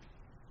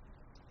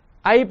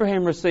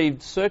 Abraham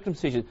received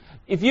circumcision.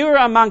 If you were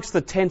amongst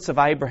the tents of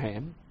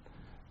Abraham,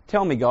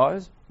 tell me,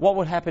 guys, what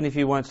would happen if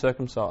you weren't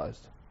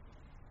circumcised?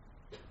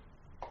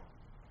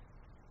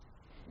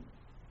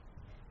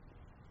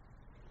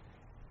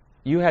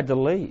 You had to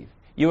leave.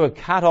 You were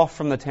cut off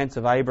from the tents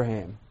of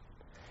Abraham.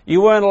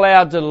 You weren't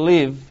allowed to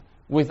live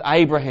with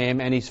Abraham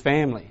and his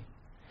family.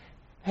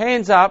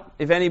 Hands up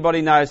if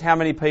anybody knows how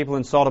many people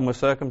in Sodom were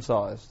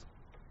circumcised.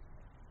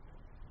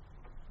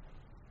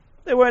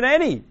 There weren't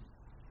any.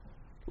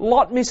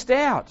 Lot missed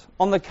out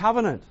on the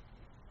covenant.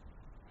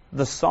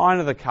 The sign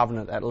of the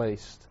covenant, at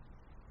least.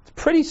 It's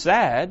pretty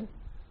sad.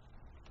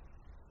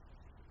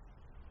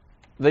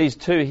 These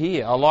two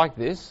here, I like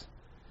this.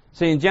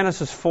 See, in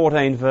Genesis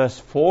 14, verse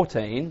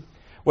 14,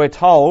 we're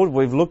told,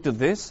 we've looked at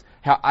this,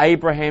 how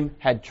Abraham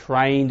had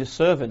trained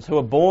servants who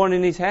were born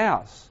in his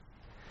house.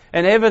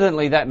 And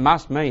evidently that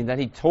must mean that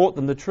he taught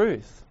them the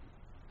truth.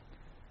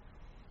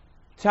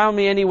 Tell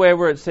me anywhere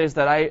where it says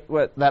that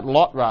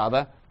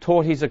Lot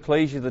taught his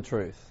ecclesia the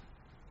truth.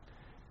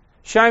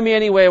 Show me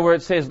anywhere where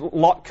it says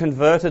Lot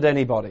converted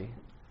anybody.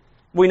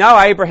 We know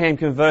Abraham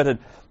converted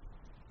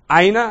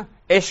Aner,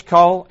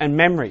 Eshcol and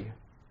Mamre.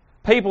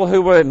 People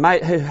who had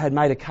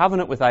made a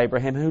covenant with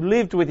Abraham, who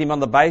lived with him on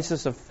the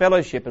basis of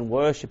fellowship and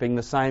worshipping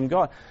the same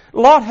God.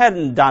 Lot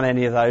hadn't done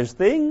any of those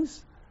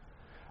things.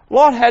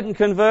 Lot hadn't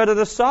converted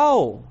a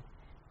soul.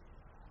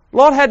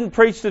 Lot hadn't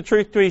preached the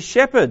truth to his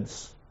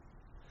shepherds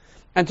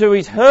and to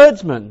his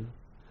herdsmen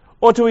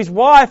or to his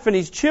wife and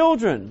his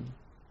children.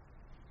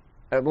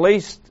 At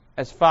least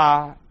as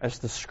far as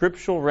the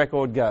scriptural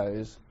record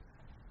goes,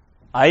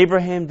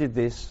 Abraham did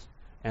this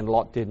and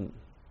Lot didn't.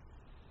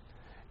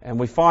 And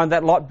we find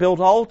that Lot built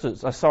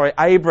altars.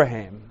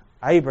 Abraham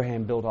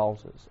built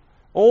altars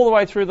all the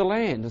way through the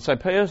land. And so a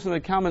person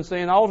would come and see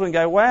an altar and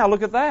go, wow,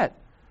 look at that.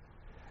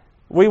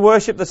 We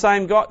worship the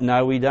same God.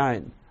 No, we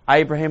don't.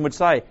 Abraham would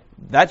say,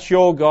 that's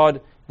your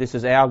God, this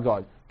is our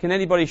God. Can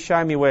anybody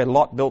show me where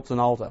Lot built an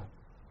altar?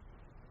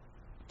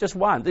 Just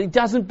one. He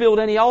doesn't build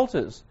any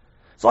altars.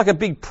 It's like a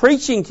big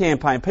preaching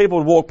campaign. People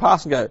would walk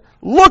past and go,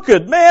 look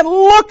at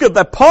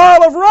the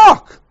pile of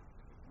rock.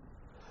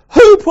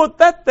 Who put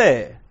that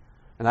there?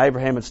 And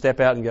Abraham would step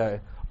out and go,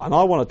 and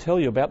I want to tell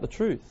you about the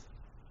truth.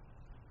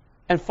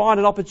 And find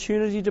an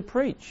opportunity to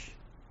preach.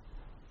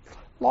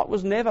 Lot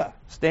was never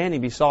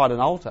standing beside an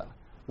altar,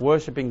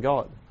 worshipping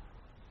God.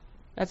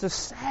 That's a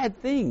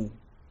sad thing.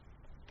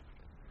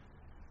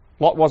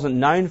 Lot wasn't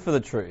known for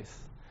the truth.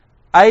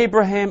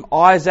 Abraham,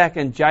 Isaac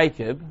and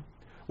Jacob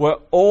were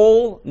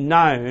all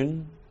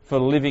known for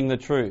living the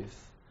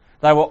truth.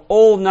 They were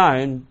all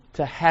known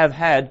to have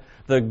had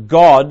the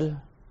God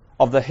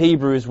of the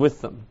Hebrews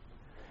with them.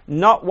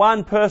 Not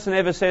one person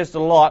ever says to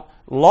Lot,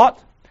 Lot,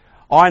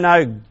 I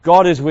know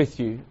God is with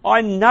you.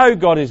 I know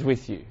God is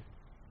with you.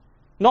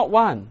 Not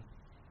one.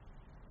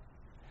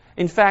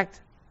 In fact,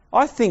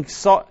 I think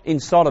in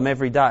Sodom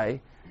every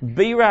day,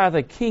 Berah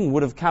the king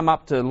would have come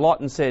up to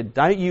Lot and said,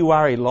 don't you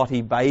worry,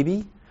 Lottie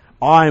baby,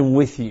 I'm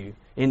with you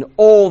in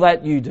all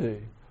that you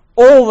do.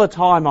 All the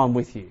time I'm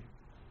with you.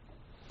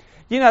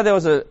 You know, there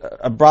was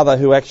a brother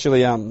who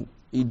actually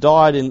he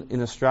died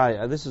in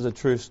Australia. This is a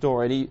true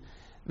story.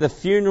 The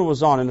funeral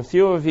was on, and a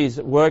few of his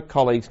work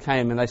colleagues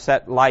came and they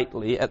sat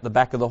lately at the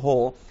back of the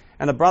hall,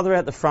 and a brother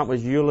out the front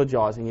was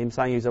eulogising him,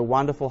 saying he's a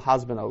wonderful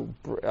husband, a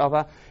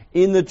brother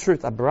in the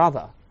truth, a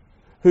brother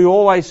who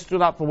always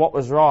stood up for what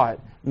was right,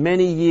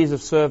 many years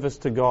of service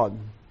to God.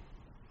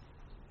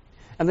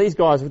 And these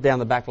guys were down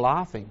the back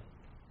laughing.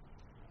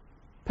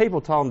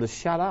 People told him to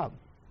shut up.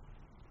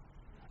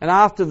 And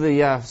after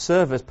the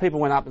service, people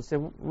went up and said,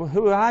 well,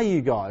 who are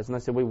you guys? And they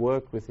said, we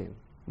worked with him.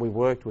 We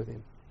worked with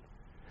him.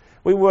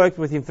 We worked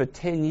with him for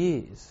 10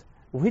 years.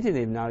 We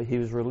didn't even know he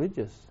was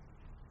religious.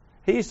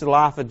 He used to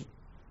laugh at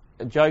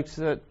jokes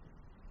that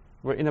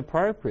were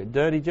inappropriate,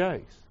 dirty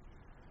jokes.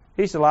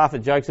 He used to laugh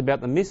at jokes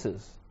about the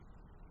missus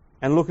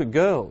and look at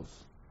girls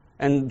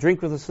and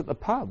drink with us at the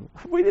pub.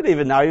 We didn't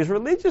even know he was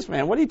religious,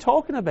 man. What are you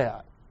talking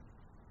about?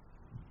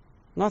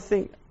 And I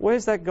think,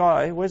 where's that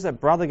guy, where's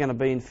that brother going to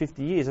be in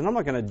 50 years? And I'm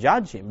not going to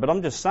judge him, but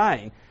I'm just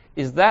saying,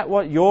 is that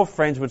what your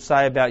friends would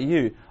say about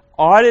you?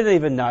 I didn't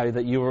even know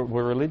that you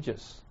were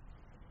religious.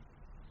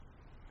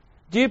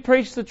 Do you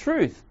preach the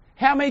truth?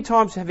 How many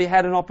times have you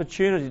had an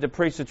opportunity to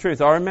preach the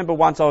truth? I remember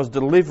once I was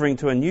delivering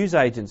to a news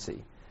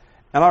agency,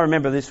 and I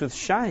remember this with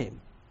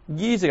shame.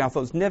 Years ago, I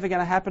thought it's never going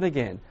to happen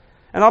again.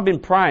 And I've been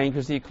praying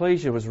because the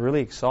ecclesia was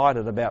really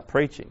excited about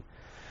preaching.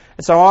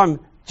 And so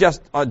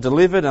I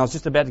delivered, and I was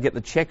just about to get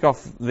the check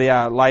off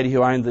the lady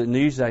who owned the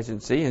news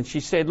agency, and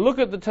she said, look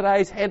at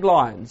today's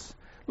headlines.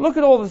 Look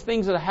at all the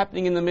things that are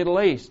happening in the Middle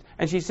East.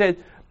 And she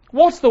said,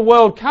 what's the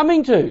world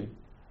coming to?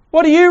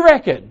 What do you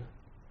reckon?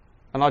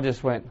 And I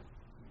just went,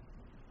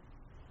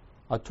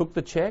 I took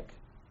the check,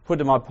 put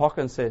it in my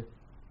pocket and said,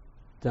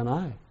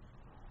 dunno,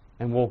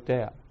 and walked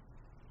out.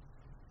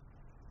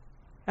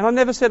 And I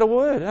never said a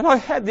word. And I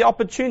had the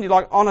opportunity,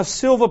 like on a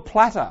silver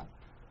platter,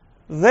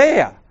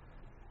 there.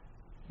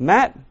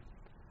 Matt,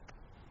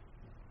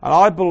 and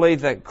I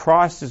believe that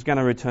Christ is going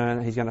to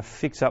return. He's going to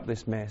fix up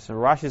this mess. And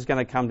Russia's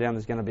going to come down.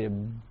 There's going to be a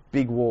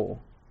big war.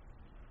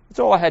 That's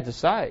all I had to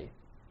say.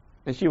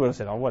 And she would have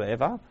said, oh,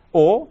 whatever.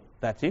 Or,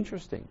 that's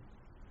interesting.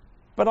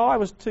 But I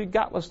was too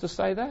gutless to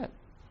say that.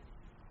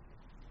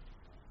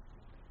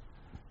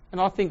 And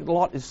I think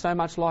Lot is so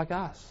much like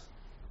us.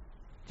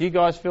 Do you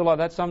guys feel like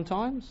that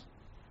sometimes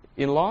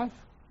in life?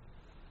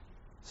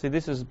 See,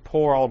 this is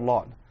poor old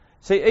Lot.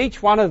 See,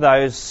 each one of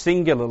those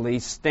singularly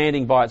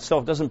standing by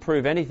itself doesn't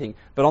prove anything.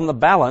 But on the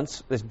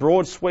balance, this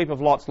broad sweep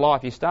of Lot's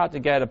life, you start to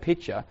get a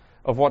picture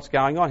of what's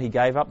going on. He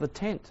gave up the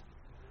tent.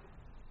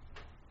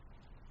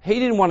 He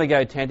didn't want to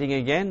go tenting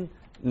again,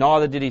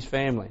 neither did his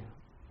family.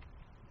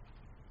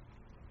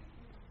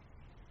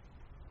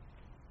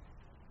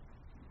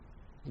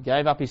 He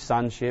gave up his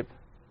sonship.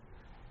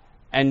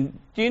 And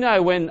do you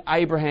know when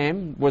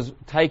Abraham was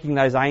taking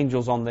those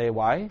angels on their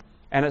way,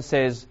 and it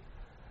says,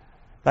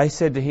 they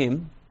said to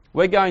him,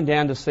 we're going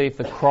down to see if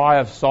the cry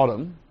of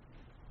Sodom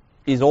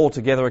is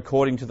altogether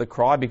according to the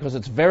cry, because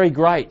it's very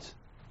great.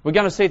 We're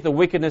going to see if the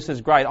wickedness is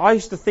great. I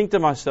used to think to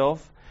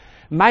myself,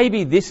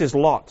 maybe this is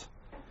Lot.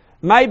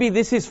 Maybe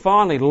this is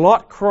finally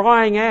Lot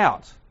crying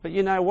out. But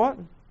you know what?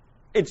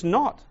 It's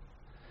not.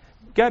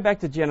 Go back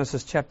to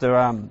Genesis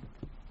chapter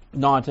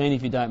 19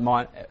 if you don't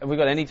mind. Have we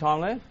got any time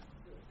left?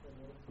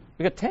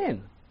 We've got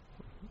 10.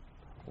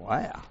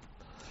 Wow.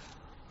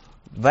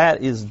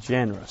 That is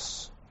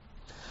generous.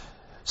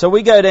 So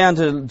we go down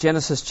to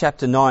Genesis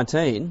chapter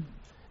 19.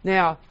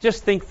 Now,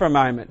 just think for a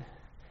moment.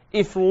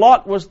 If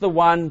Lot was the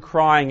one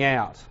crying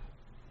out,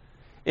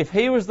 if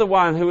he was the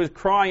one who was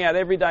crying out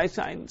every day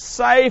saying,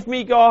 save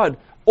me, God,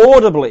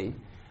 audibly,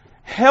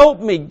 help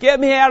me, get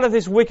me out of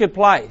this wicked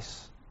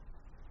place.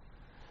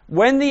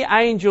 When the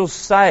angels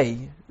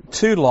say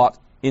to Lot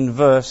in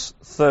verse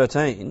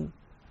 13,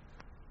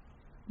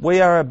 we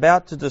are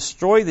about to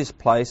destroy this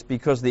place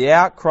because the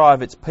outcry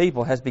of its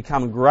people has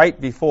become great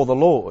before the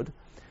Lord.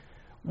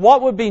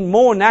 What would be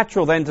more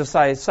natural than to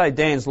say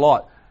Dan's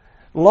Lot,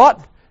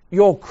 Lot,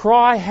 your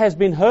cry has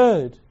been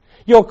heard.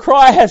 Your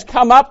cry has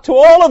come up to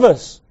all of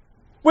us.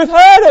 We've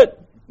heard it.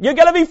 You're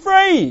going to be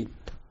free.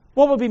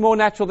 What would be more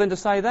natural than to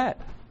say that?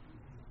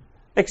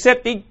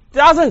 Except he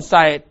doesn't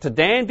say it to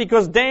Dan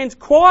because Dan's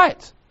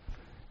quiet.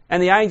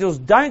 And the angels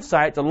don't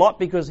say it to Lot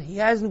because he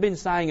hasn't been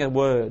saying a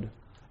word.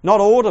 Not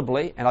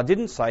audibly, and I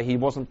didn't say he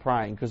wasn't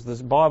praying because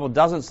the Bible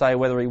doesn't say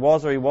whether he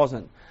was or he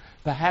wasn't.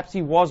 Perhaps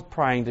he was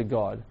praying to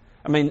God.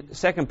 I mean,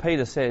 2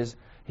 Peter says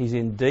he's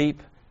in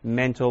deep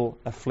mental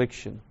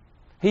affliction.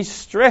 He's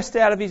stressed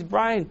out of his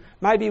brain.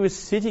 Maybe he was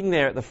sitting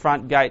there at the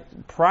front gate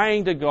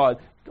praying to God,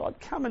 God,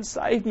 come and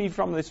save me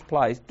from this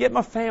place. Get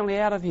my family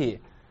out of here.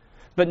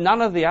 But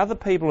none of the other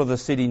people of the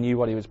city knew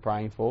what he was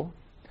praying for.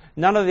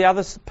 None of the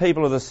other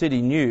people of the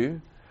city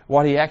knew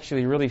what he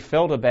actually really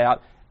felt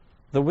about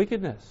the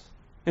wickedness.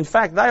 In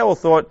fact, they all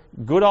thought,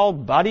 good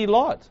old buddy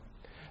Lot.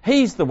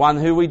 He's the one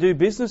who we do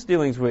business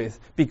dealings with.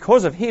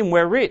 Because of him,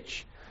 we're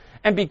rich.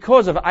 And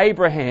because of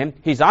Abraham,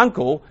 his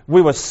uncle,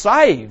 we were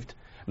saved.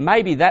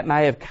 Maybe that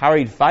may have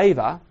carried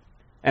favour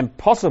and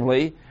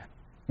possibly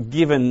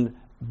given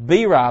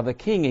Berah, the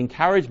king,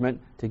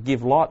 encouragement to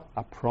give Lot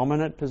a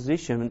prominent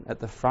position at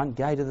the front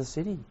gate of the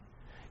city.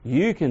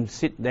 You can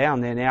sit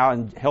down there now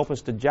and help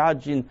us to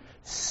judge in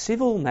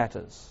civil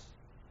matters.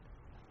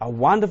 A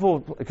wonderful,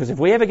 because if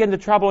we ever get into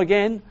trouble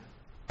again,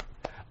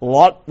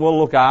 Lot will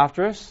look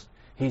after us.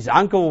 His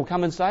uncle will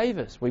come and save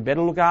us. We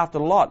better look after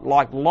Lot,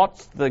 like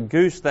Lot's the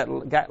goose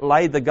that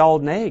laid the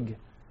golden egg.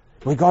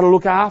 We've got to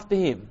look after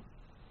him.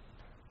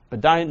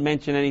 But don't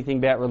mention anything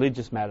about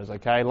religious matters,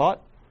 okay, Lot?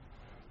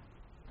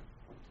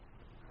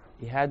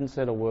 He hadn't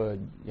said a word,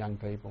 young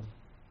people.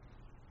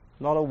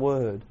 Not a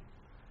word.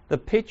 The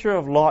picture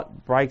of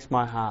Lot breaks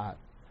my heart.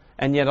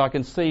 And yet I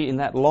can see in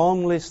that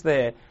long list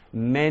there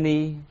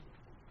many,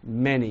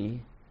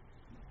 many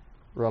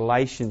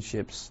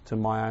relationships to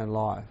my own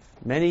life.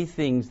 Many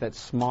things that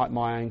smite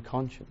my own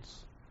conscience.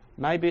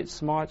 Maybe it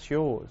smites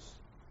yours.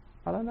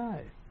 I don't know.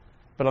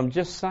 But I'm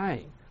just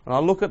saying, when I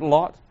look at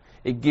Lot,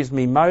 it gives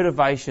me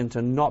motivation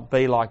to not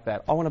be like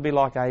that. I want to be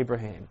like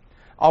Abraham.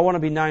 I want to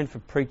be known for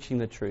preaching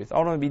the truth. I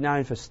want to be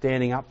known for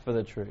standing up for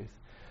the truth.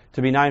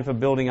 To be known for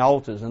building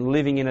altars and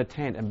living in a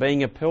tent and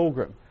being a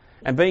pilgrim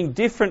and being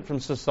different from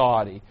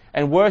society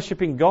and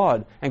worshipping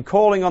God and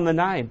calling on the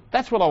name.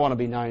 That's what I want to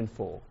be known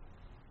for.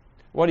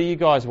 What do you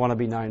guys want to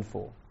be known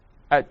for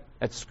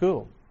at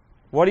school?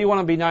 What do you want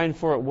to be known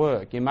for at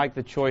work? You make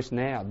the choice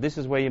now. This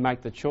is where you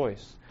make the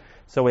choice.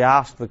 So we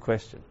ask the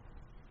question.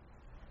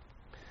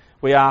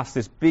 We ask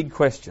this big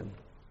question.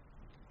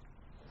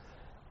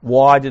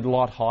 Why did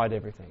Lot hide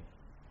everything?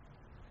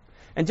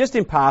 And just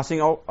in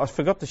passing, I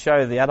forgot to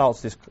show the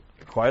adults this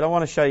quote. I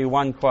want to show you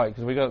one quote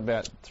because we've got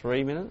about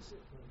 3 minutes.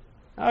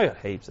 I've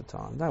got heaps of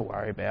time. Don't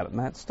worry about it,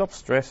 Matt. Stop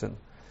stressing.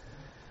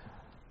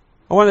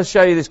 I want to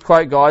show you this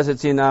quote, guys.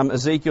 It's in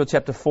Ezekiel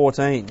chapter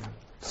 14.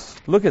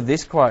 Look at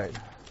this quote.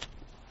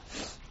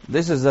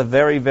 This is a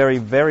very, very,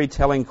 very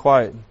telling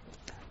quote.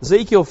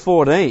 Ezekiel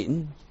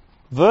 14,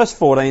 verse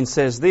 14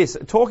 says this,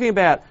 talking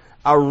about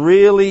a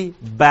really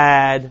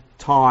bad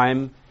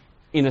time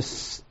in a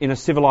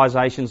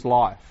civilization's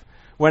life.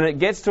 When it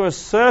gets to a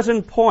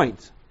certain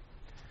point,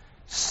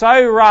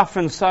 so rough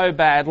and so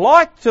bad,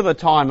 like to the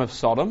time of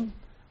Sodom,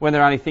 when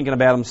they're only thinking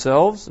about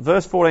themselves.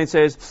 Verse 14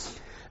 says,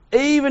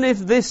 even if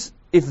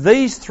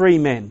these three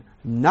men,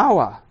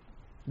 Noah,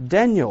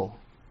 Daniel,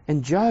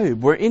 and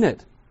Job, were in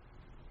it,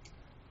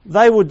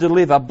 they would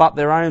deliver but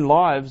their own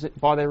lives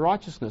by their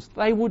righteousness.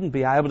 They wouldn't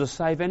be able to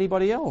save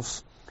anybody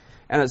else.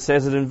 And it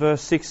says it in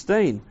verse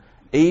 16,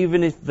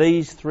 even if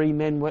these three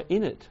men were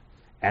in it.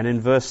 And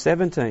in verse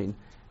 18,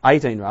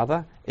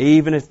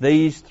 even if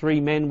these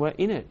three men were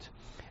in it.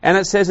 And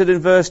it says it in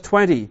verse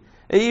 20,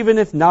 even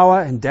if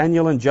Noah and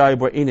Daniel and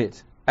Job were in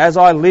it. As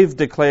I live,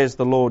 declares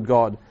the Lord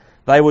God,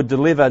 they would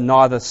deliver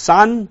neither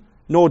son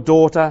nor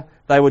daughter.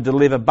 They would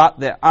deliver but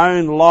their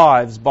own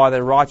lives by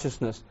their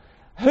righteousness.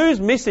 Who's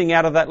missing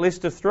out of that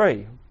list of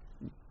three?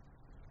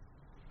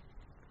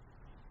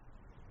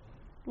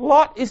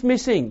 Lot is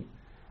missing.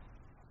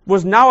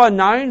 Was Noah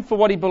known for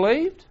what he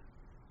believed?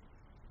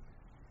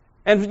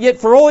 And yet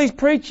for all his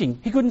preaching,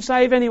 he couldn't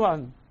save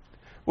anyone.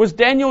 Was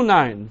Daniel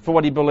known for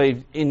what he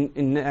believed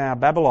in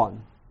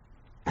Babylon?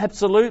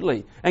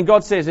 Absolutely. And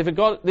God says, if it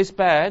got this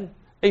bad,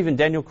 even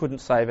Daniel couldn't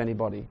save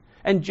anybody.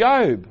 And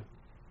Job,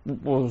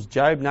 was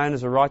Job known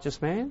as a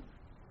righteous man?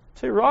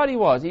 Too right he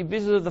was. He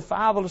visited the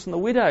fatherless and the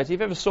widows. If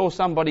you ever saw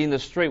somebody in the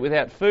street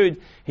without food,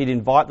 he'd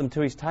invite them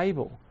to his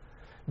table.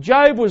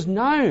 Job was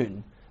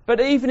known, but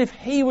even if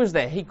he was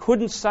there, he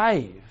couldn't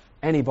save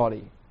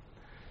anybody.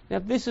 Now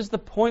this is the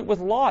point with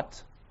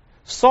Lot.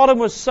 Sodom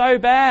was so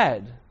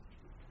bad.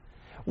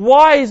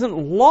 Why isn't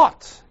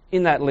Lot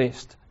in that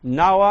list?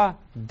 Noah,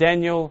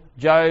 Daniel,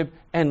 Job,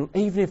 and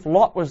even if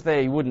Lot was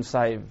there, he wouldn't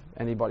save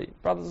anybody.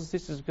 Brothers and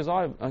sisters,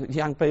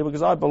 young people,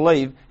 because I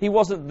believe he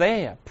wasn't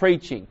there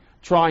preaching,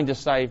 trying to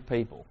save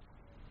people.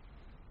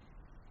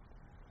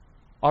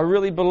 I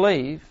really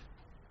believe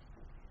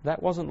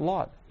that wasn't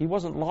Lot. He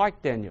wasn't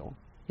like Daniel.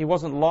 He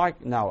wasn't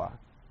like Noah.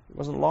 He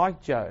wasn't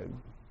like Job.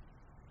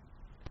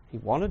 He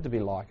wanted to be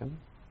like him.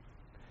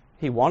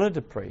 He wanted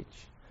to preach.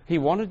 He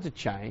wanted to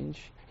change.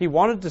 He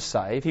wanted to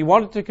save. He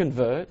wanted to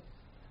convert.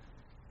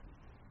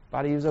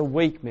 But he was a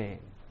weak man.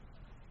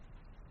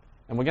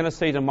 And we're going to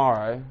see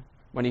tomorrow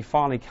when he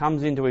finally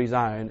comes into his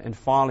own and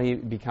finally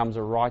becomes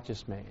a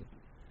righteous man.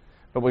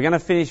 But we're going to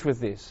finish with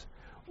this.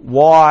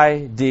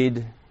 Why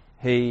did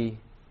he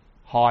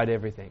hide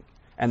everything?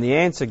 And the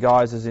answer,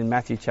 guys, is in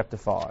Matthew chapter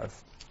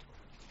 5.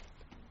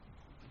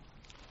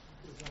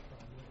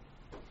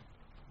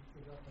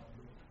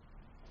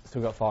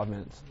 Still got 5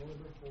 minutes.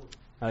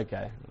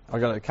 Okay,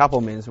 I've got a couple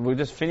of minutes. We'll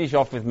just finish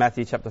off with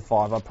Matthew chapter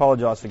 5. I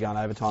apologise for going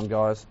over time,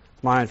 guys.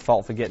 It's my own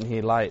fault for getting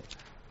here late.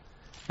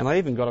 And I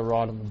even got a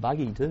ride on the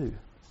buggy too.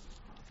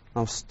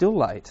 I'm still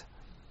late.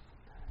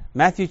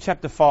 Matthew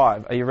chapter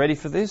 5. Are you ready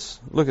for this?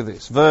 Look at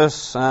this.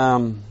 Verse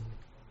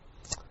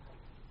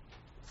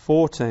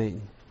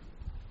 14.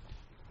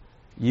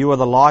 You are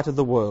the light of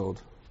the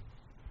world.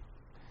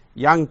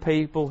 Young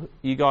people,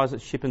 you guys at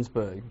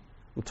Shippensburg,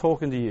 I'm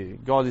talking to you.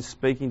 God is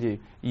speaking to you.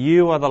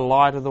 You are the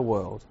light of the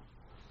world.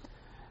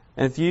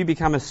 And if you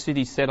become a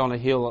city set on a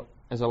hill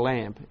as a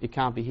lamp, it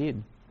can't be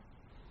hid.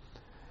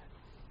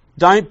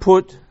 Don't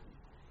put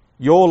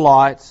your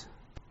light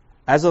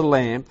as a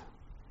lamp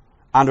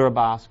under a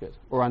basket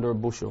or under a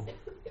bushel.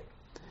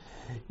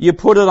 You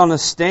put it on a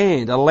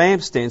stand, a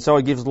lampstand, so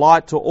it gives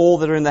light to all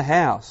that are in the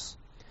house.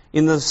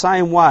 In the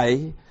same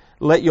way,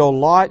 let your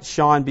light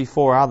shine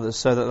before others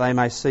so that they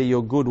may see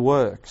your good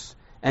works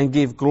and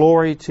give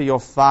glory to your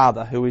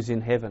Father who is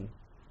in heaven.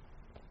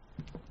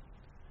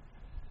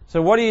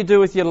 So what do you do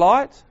with your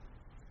light?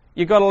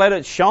 You've got to let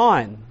it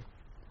shine.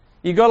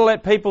 You've got to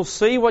let people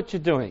see what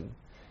you're doing.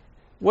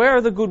 Where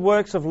are the good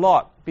works of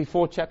Lot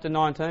before chapter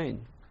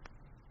 19?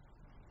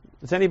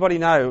 Does anybody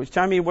know?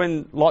 Show me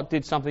when Lot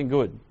did something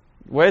good.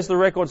 Where's the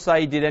record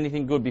say he did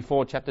anything good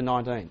before chapter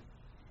 19?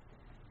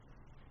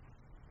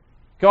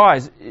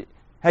 Guys,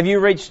 have you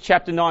reached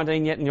chapter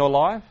 19 yet in your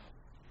life?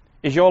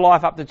 Is your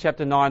life up to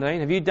chapter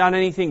 19? Have you done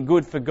anything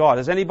good for God?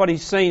 Has anybody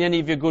seen any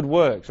of your good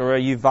works, or are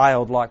you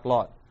veiled like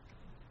Lot?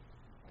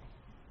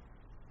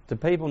 Do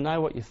people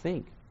know what you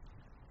think?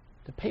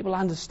 Do people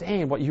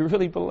understand what you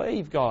really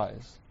believe,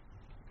 guys?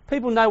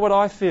 People know what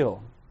I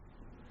feel.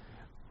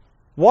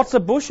 What's a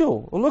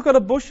bushel? Well, look what a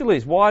bushel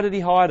is. Why did he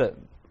hide it?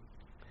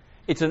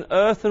 It's an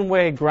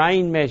earthenware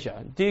grain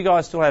measure. Do you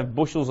guys still have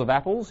bushels of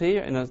apples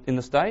here in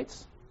the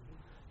States?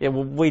 Yeah,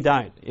 well, we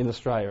don't in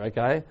Australia,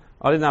 okay?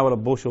 I didn't know what a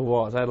bushel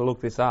was. I had to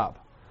look this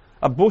up.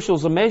 A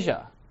bushel's a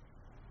measure.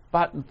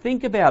 But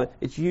think about it.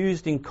 It's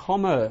used in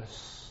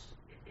commerce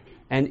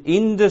and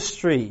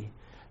industry,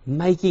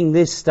 making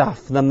this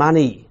stuff the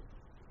money.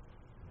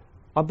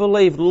 I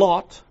believe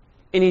Lot,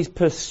 in his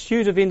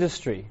pursuit of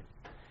industry,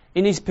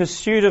 in his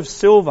pursuit of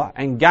silver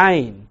and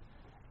gain,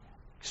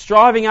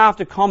 striving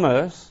after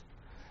commerce,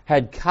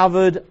 had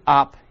covered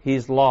up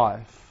his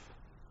life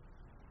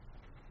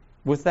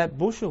with that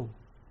bushel.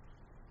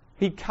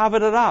 He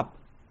covered it up.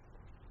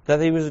 That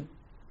he was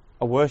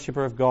a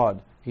worshipper of God.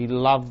 He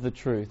loved the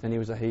truth and he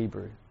was a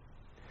Hebrew.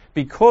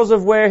 Because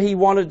of where he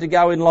wanted to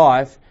go in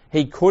life,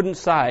 he couldn't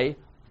say,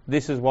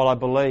 this is what I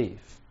believe.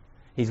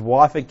 His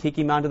wife would kick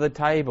him under the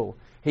table.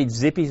 He'd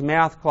zip his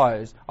mouth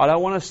closed. I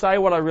don't want to say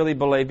what I really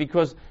believe,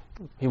 because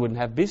he wouldn't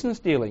have business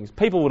dealings.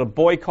 People would have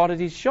boycotted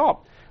his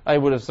shop. They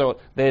would have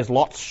thought, there's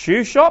Lot's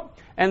shoe shop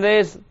and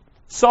there's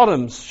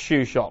Sodom's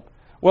shoe shop.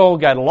 Well, we'll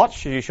go to Lot's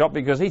shoe shop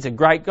because he's a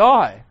great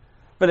guy.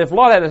 But if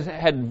Lot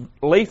had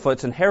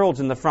leaflets and heralds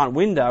in the front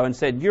window and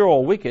said, you're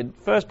all wicked,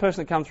 first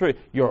person that comes through,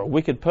 you're a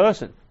wicked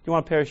person. Do you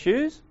want a pair of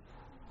shoes?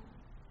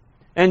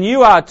 And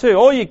you are too.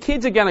 All your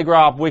kids are going to grow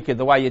up wicked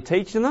the way you're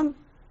teaching them.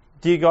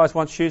 Do you guys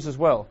want shoes as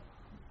well?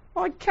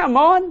 Oh, come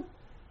on.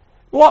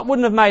 Lot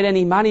wouldn't have made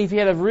any money if he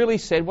had have really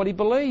said what he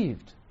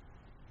believed.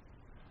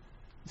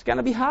 It's going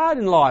to be hard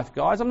in life,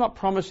 guys. I'm not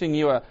promising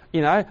you a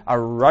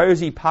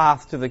rosy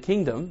path to the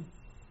kingdom.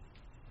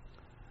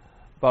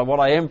 But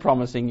what I am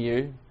promising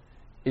you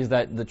is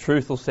that the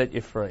truth will set you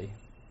free.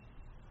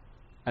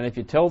 And if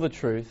you tell the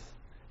truth,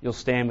 you'll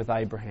stand with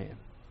Abraham.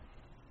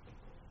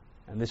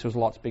 And this was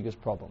Lot's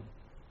biggest problem.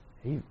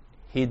 He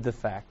hid the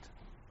fact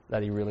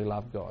that he really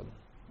loved God.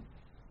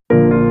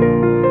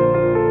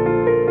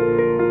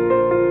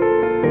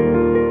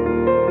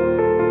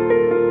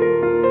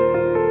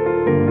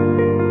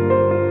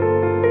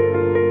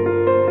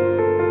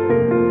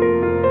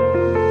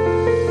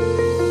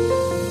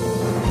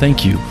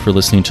 Thank you for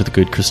listening to the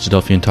Good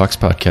Christadelphian Talks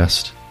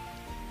podcast.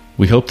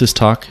 We hope this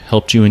talk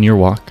helped you in your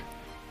walk.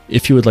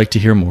 If you would like to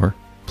hear more,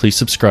 please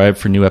subscribe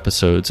for new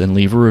episodes and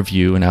leave a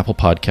review in Apple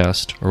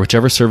Podcast or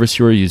whichever service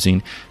you are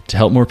using to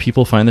help more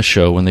people find the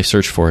show when they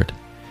search for it.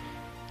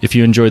 If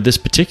you enjoyed this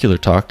particular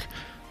talk,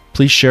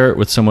 please share it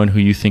with someone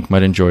who you think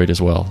might enjoy it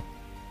as well.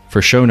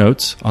 For show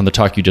notes on the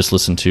talk you just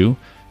listened to,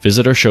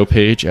 visit our show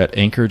page at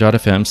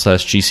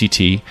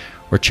anchor.fm/GCT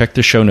or check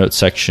the show notes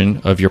section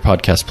of your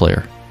podcast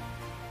player.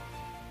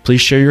 Please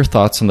share your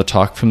thoughts on the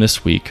talk from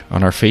this week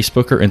on our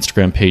Facebook or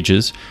Instagram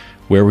pages,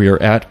 where we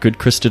are at Good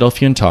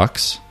Christadelphian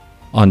Talks,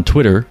 on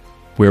Twitter,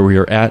 where we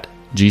are at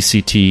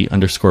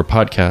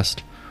GCT_podcast,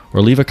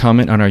 or leave a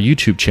comment on our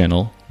YouTube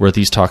channel, where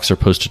these talks are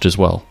posted as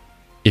well.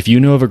 If you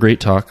know of a great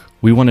talk,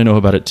 we want to know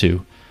about it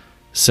too.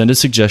 Send a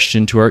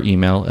suggestion to our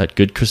email at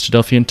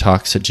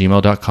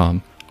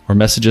goodchristadelphiantalks@gmail.com, or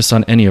message us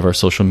on any of our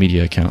social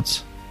media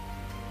accounts.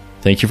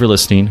 Thank you for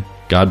listening,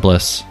 God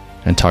bless,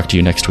 and talk to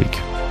you next week.